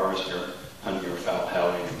you can harvest your honey without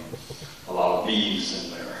having a lot of bees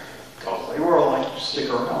in there. Because they will like to stick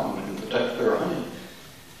around and protect their honey.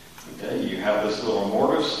 Okay, you have this little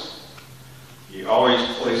mortise. You always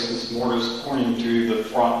place this mortise pointing to the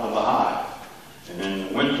front of the hive. And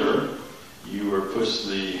in winter, you would push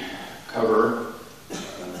the cover,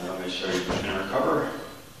 let me show you the inner cover,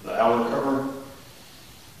 the outer cover.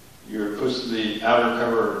 You would push the outer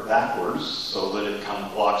cover backwards so that it kind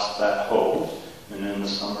of blocks that hole. And in the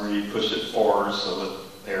summer, you push it forward so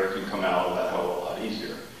that air can come out of that hole a lot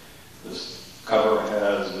easier. This cover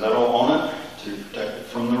has metal on it to protect it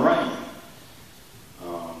from the rain.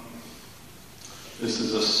 This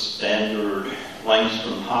is a standard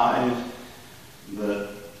Langstrom hive that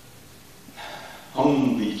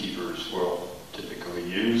home beekeepers will typically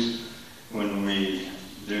use. When we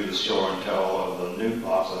do the show and tell of the new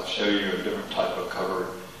box, I'll show you a different type of cover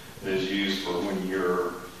that is used for when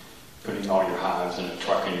you're putting all your hives in a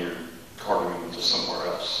truck and you're carting them to somewhere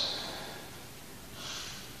else.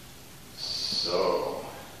 So,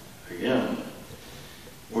 again,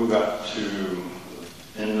 we got to the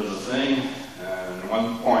end of the thing, and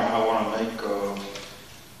one point I want to make of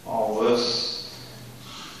all this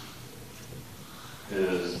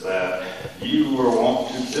is that you will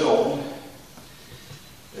want to build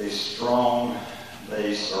a strong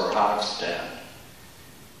base or hive stand.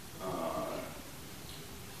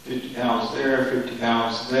 50 pounds there, 50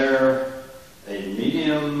 pounds there. A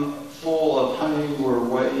medium full of honey will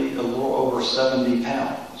weigh a little over 70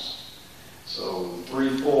 pounds. So three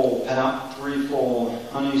full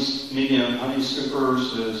medium honey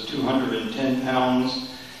supers is 210 pounds.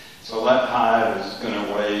 So that hive is going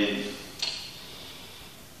to weigh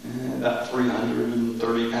about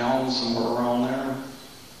 330 pounds, somewhere around there.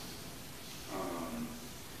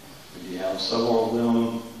 If you have several of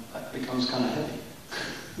them, that becomes kind of heavy.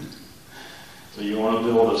 So you want to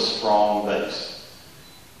build a strong base.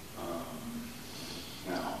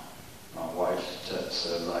 Now, my wife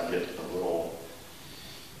says I get a little,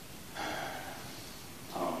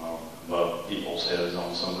 I don't know, above people's heads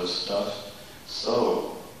on some of this stuff.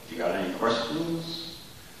 So, if you got any questions,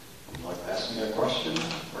 would you like to ask me a question?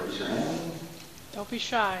 Raise your hand. Don't be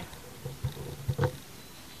shy.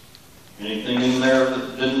 Anything in there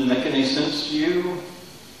that didn't make any sense to you?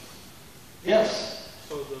 Yes?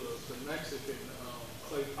 So the Mexican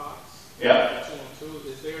clay pots, Yeah. 2 and 2,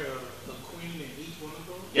 is there a queen in each one of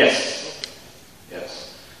those? Yes. Okay.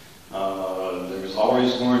 Yes. There's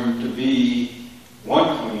always going to be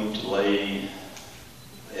one queen to lay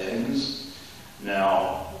eggs.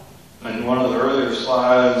 Now, in one of the earlier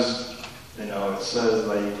slides, it says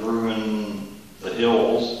they grew in the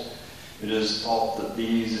hills. It is thought that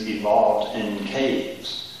these evolved in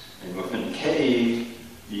caves. And within a cave,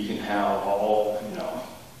 you can have a whole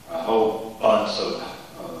bunch of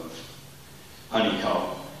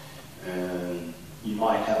honeycomb. And you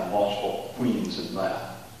might have multiple queens in that.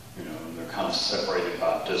 They're kind of separated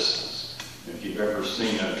by distance. If you've ever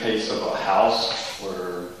seen a case of a house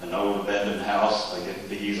where an old abandoned house, they get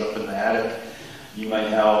bees up in the attic, you may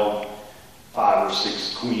have 5 or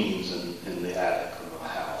 6 queens in the attic of a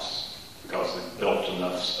house because they've built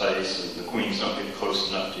enough space and the queens don't get close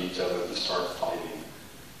enough to each other to start fighting.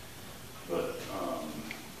 But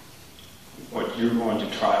what you're going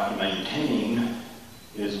to try to maintain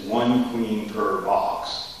is 1 queen per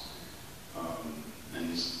box. In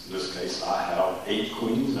this case, I have 8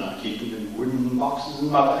 queens, and I keep them in wooden boxes in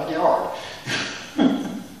my backyard.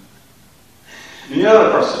 Any other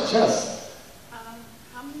questions? Yes?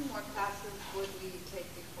 How many more classes would we take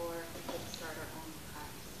before we could start our own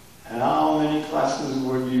class? How many classes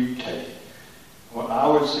would you take? What I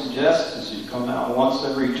would suggest is you come out once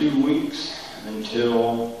every 2 weeks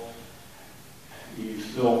until you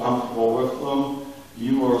feel comfortable with them.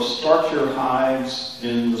 You will start your hives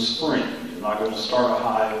in the spring. You're not going to start a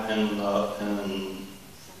hive in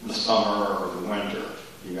the summer or the winter.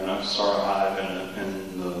 You're going to start a hive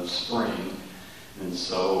in the spring. And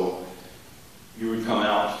so you would come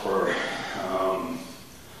out for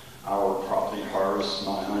I would probably harvest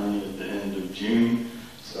my honey at the end of June.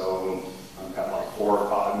 So I've got like 4 or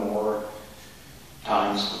 5 more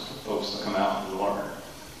times for folks to come out and learn.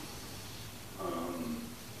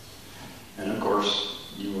 And of course,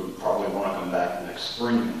 you would probably want to come back next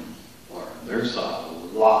spring and learn.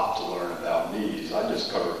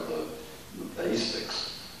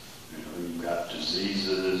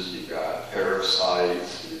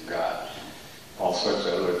 parasites, you've got all sorts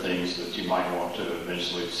of other things that you might want to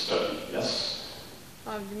eventually study. Yes?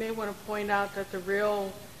 You may want to point out that the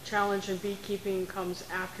real challenge in beekeeping comes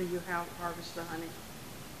after you have harvested the honey.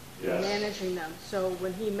 Yes. Managing them. So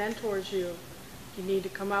when he mentors you, you need to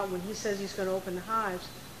come out when he says he's going to open the hives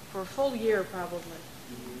for a full year probably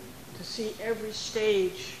to see every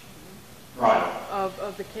stage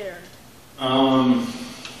of the care.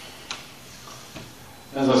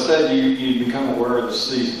 As I said, you become aware of the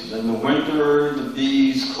seasons. In the winter, the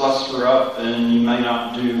bees cluster up and you may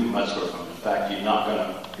not do much with them. In fact,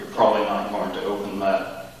 you're probably not going to open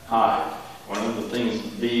that hive. One of the things the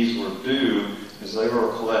bees would do is they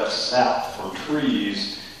will collect sap from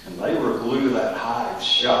trees and they will glue that hive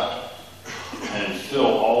shut and fill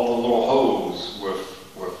all the little holes with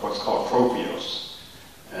what's called propios.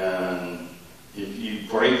 And if you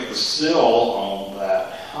break the seal on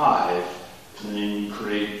that hive, then you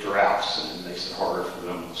create droughts and it makes it harder for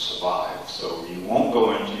them to survive. So you won't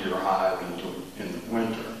go into your hive in the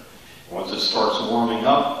winter. Once it starts warming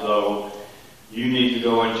up, though, you need to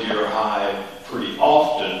go into your hive pretty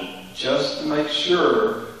often just to make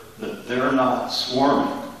sure that they're not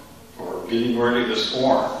swarming or getting ready to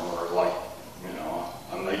swarm, or like,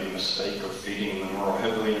 I made the mistake of feeding them real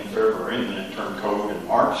heavily in February and then it turned cold in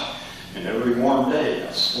March, and every warm day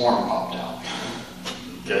a swarm popped out.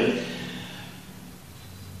 Okay?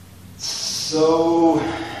 So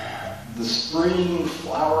the spring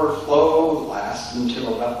flower flow lasts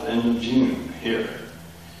until about the end of June here.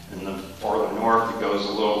 In the farther north, it goes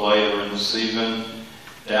a little later in the season.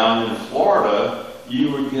 Down in Florida,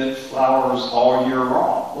 you would get flowers all year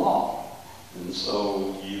long. And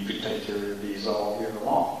so you could take care of these all year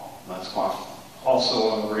long. That's why also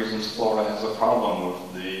one of the reasons Florida has a problem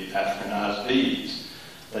with the Africanized bees.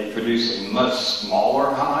 They produce a much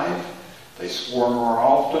smaller hive, they swarm more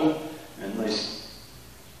often, and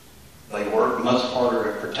they work much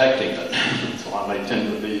harder at protecting it. That's why they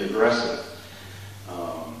tend to be aggressive.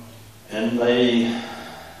 And they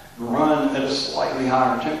run at a slightly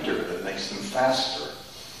higher temperature that makes them faster.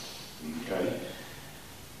 Okay?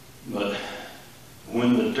 But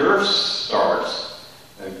when the dearth starts,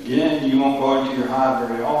 again, you won't go into your hive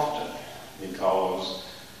very often because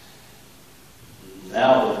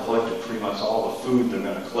now they've collected pretty much all the food they're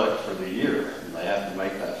going to collect for the year, and they have to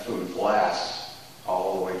make that food last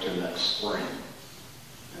all the way to next spring.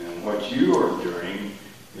 And what you are doing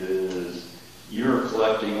is you're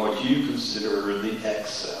collecting what you consider the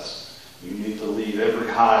excess. You need to leave every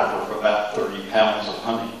hive with about 30 pounds of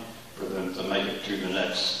honey for them to make it to the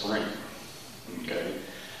next spring. Okay?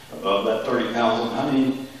 Above that 30 pounds of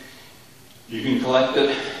honey, you can collect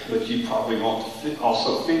it, but you probably want to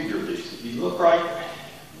also feed your bees. If you look right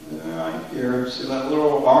here, see that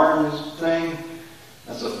little orange thing?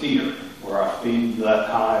 That's a feeder, where I feed that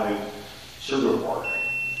hive sugar water,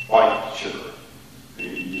 white sugar.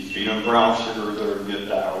 You feed them brown sugar, they'll get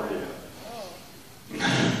diarrhea.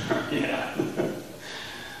 Yeah.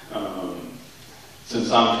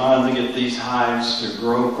 Since I'm trying to get these hives to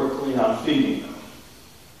grow quickly, I'm feeding them.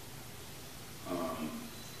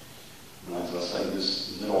 And as I say,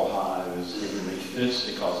 this middle hive is giving me fits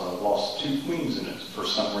because I've lost 2 queens in it for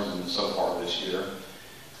some reason so far this year.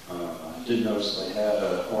 I did notice they had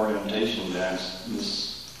an orientation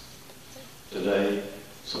dance today,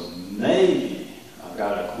 so maybe I've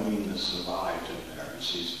got a queen that survived in there, and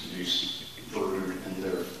she's produced brood,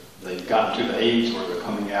 and they've gotten to the age where they're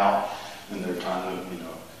coming out, and they're trying to,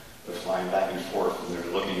 they're flying back and forth, and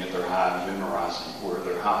they're looking at their hive, memorizing where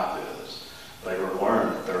their hive is. They will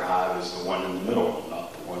learn that their hive is the one in the middle,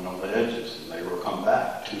 not the one on the edges, and they will come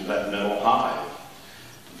back to that middle hive.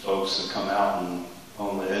 The folks that come out and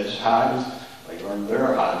on the edge hives, they learn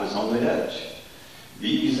their hive is on the edge.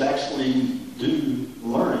 Bees actually do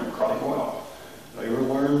learn quite well. They will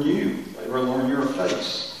learn you. They will learn your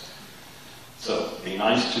face. So be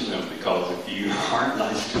nice to them, because if you aren't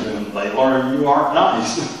nice to them, they learn you aren't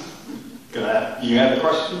nice. You had a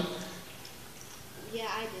question? Yeah,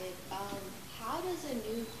 I did. How does a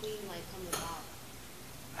new queen come about?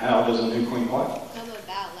 How does a new queen what? Come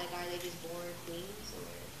about? Are they just born queens?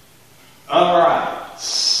 Or? All right.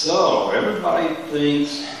 So everybody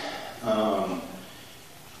thinks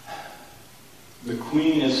the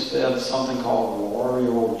queen is fed something called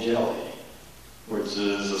royal jelly, which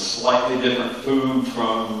is a slightly different food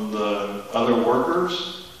from the other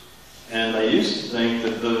workers. And they used to think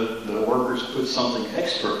that the workers put something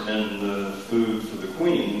extra in the food for the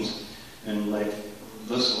queens, and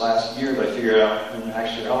this last year they figured out in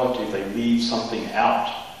actuality they leave something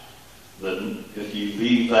out. That if you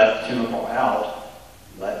leave that chemical out,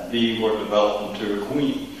 that bee will develop into a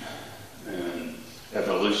queen.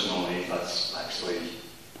 evolutionally, that's actually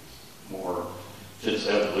more fits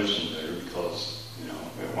evolution better because, you know,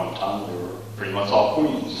 at one time they were pretty much all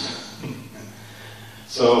queens.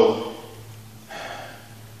 So,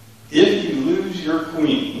 if you lose your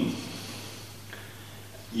queen,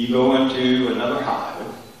 you go into another hive,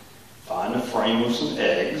 find a frame with some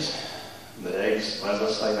eggs. The eggs, as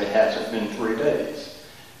I say, they hatch within 3 days.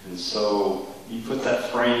 And so you put that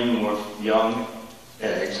frame with young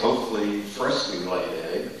eggs, hopefully freshly laid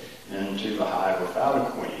egg, into the hive without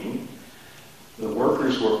a queen. The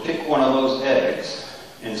workers will pick one of those eggs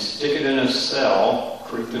and stick it in a cell,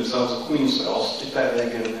 create themselves a queen cell, stick that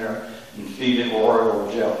egg in there, and feed it oil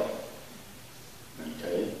or jelly.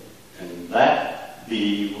 Okay? And that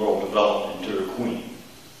bee will develop into a queen.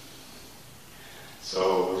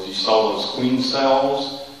 So as you saw those queen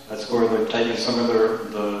cells, that's where they've taken some of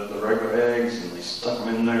the regular eggs and they stuck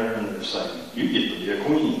them in there and they're saying, you get to be a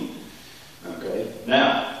queen. Okay?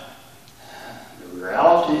 Now, the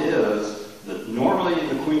reality is that normally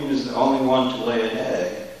the queen is the only one to lay an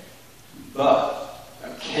egg, but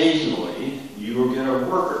occasionally you will get a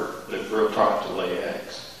worker that will try to lay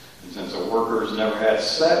eggs. And since a worker has never had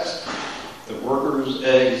sex, the worker's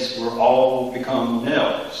eggs will all become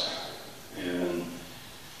males. And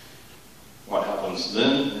what happens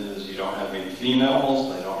then is you don't have any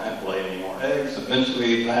females, they don't have to lay any more eggs.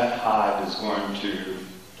 Eventually that hive is going to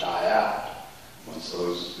die out. Once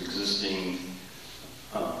those existing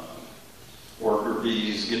worker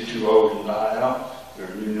bees get too old and die out, there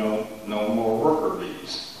are no more worker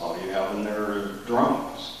bees. All you have in there are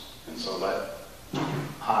drones. And so that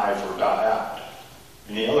hive will die out.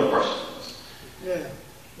 Any other questions? Yeah.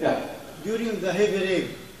 Yeah. During the heavy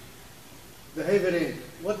rain,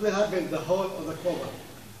 what will happen to the whole of the cover?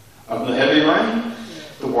 Of the heavy rain,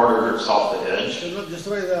 the water drips off the edge. Will not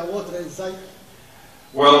destroy the water inside?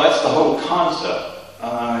 Well, that's the whole concept.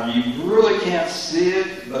 You really can't see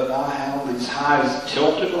it, but I have these hives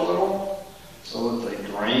tilted a little so that they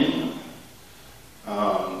drain.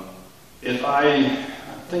 I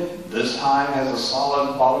think this hive has a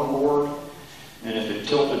solid bottom board, and if it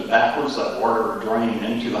tilted backwards, that water would drain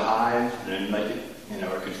into the hive and make it,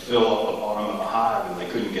 it could fill up the bottom of the hive and they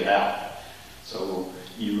couldn't get out. So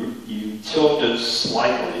you tilt it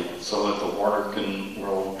slightly so that the water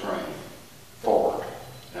will drain forward.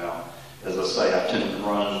 Now, as I say, I tend to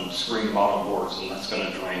run screen bottom boards, and that's going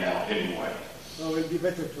to drain out anyway. So it would be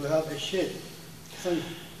better to have a shed.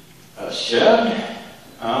 A shed?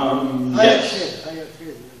 Yes. Higher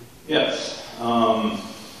shed. Yes.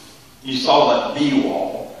 You saw that bee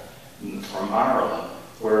wall from Ireland,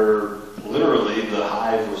 where literally the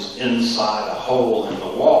hive was inside a hole in the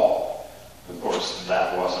wall. Of course,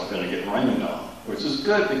 that wasn't going to get rained on, which is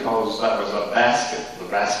good because that was a basket. The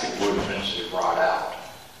basket would eventually rot out.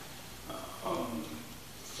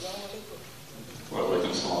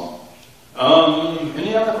 Walaikum salam.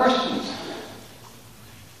 Any other questions?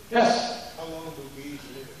 Yes? How long do bees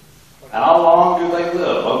live? How long do they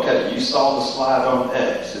live? Okay, you saw the slide on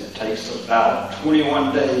eggs. It takes about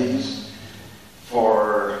 21 days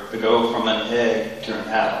to go from an egg to an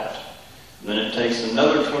adult. Then it takes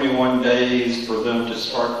another 21 days for them to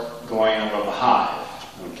start going out of the hive.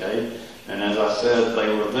 Okay? And as I said, they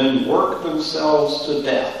will then work themselves to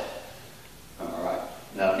death. All right.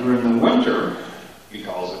 Now, during the winter,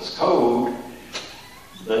 because it's cold,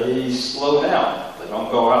 they slow down. They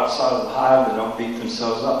don't go outside of the hive. They don't beat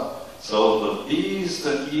themselves up. So the bees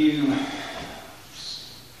that you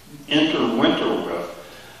enter winter with,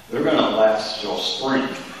 they're going to last till spring.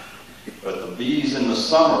 But the bees in the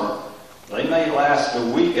summer, they may last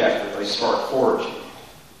a week after they start foraging.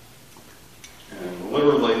 And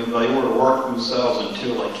literally, they will work themselves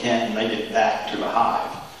until they can't make it back to the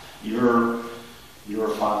hive. You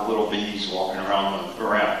will find little bees walking around the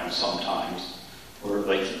ground sometimes, where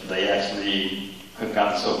they actually have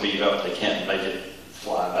gotten so beat up they can't make it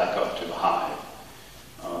fly back up to the hive.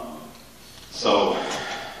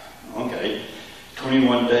 Okay,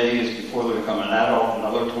 21 days before they become an adult,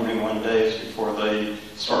 another 21 days before they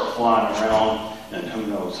start flying around, and who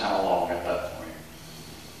knows how long at that point.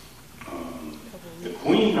 The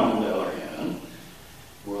queen, on the other hand,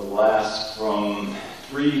 will last from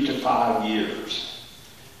 3 to 5 years.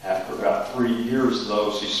 After about 3 years,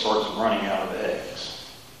 though, she starts running out of eggs.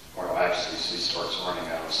 Or actually, she starts running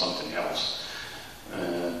out of something else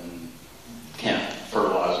and can't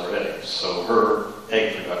fertilize her eggs. So her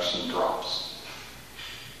egg production drops.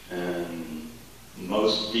 And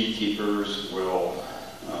most beekeepers will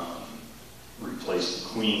replace the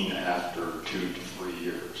queen after 2 to 3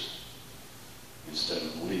 years instead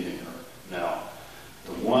of leaving her. Now,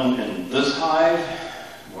 the one in this hive,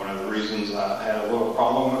 when of the reasons I had a little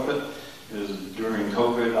problem with it is during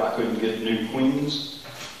COVID I couldn't get new queens,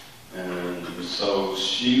 and so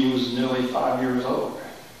she was nearly 5 years old,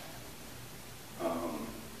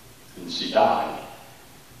 and she died.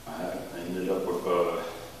 I ended up with a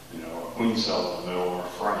queen cell in the middle of her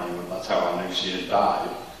frame, and that's how I knew she had died.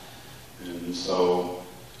 And so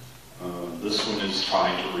this one is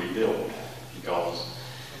trying to rebuild because,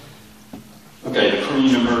 okay, the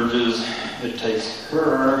queen emerges, it takes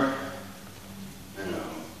her,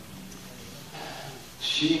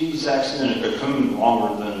 she's actually in a cocoon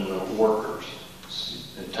longer than the workers.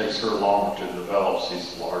 It takes her longer to develop.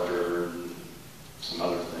 She's larger and some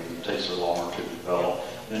other things. It takes her longer to develop.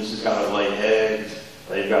 Then she's got to lay eggs.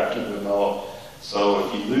 They've got to develop. So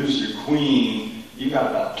if you lose your queen, you got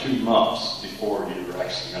about 2 months before you're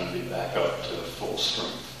actually going to be back up to full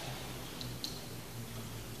strength.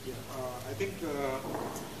 Yeah, I think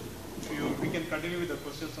we can continue with the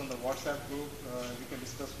questions on the WhatsApp group. We can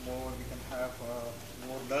discuss more. We can have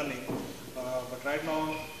more learning. But right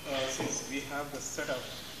now, since we have the setup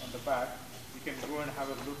on the back, we can go and have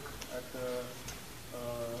a look at the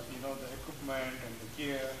the equipment and the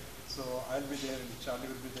gear. So I'll be there and Charlie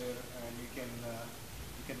will be there, and you can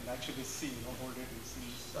actually see, hold it and see.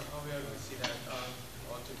 So how we are going to see that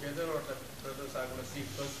all together, or the brothers are going to see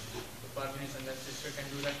first the partners and then sister can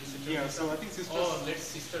do that? Yeah, so I think sisters. Oh, let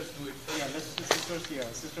sisters do it first. Yeah, let's do sisters. Yeah,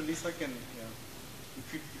 Sister Lisa can. Yeah,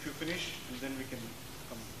 if you finish, and then we can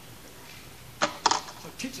come. So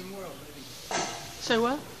teach them well, baby. Say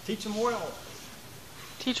what? Teach them well.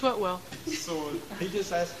 Teach what well? So He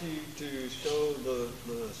just asked you to show do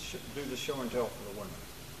the show and tell for the women.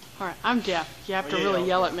 All right, I'm deaf. You have to yeah, really yeah,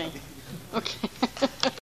 yell okay. at me. Okay.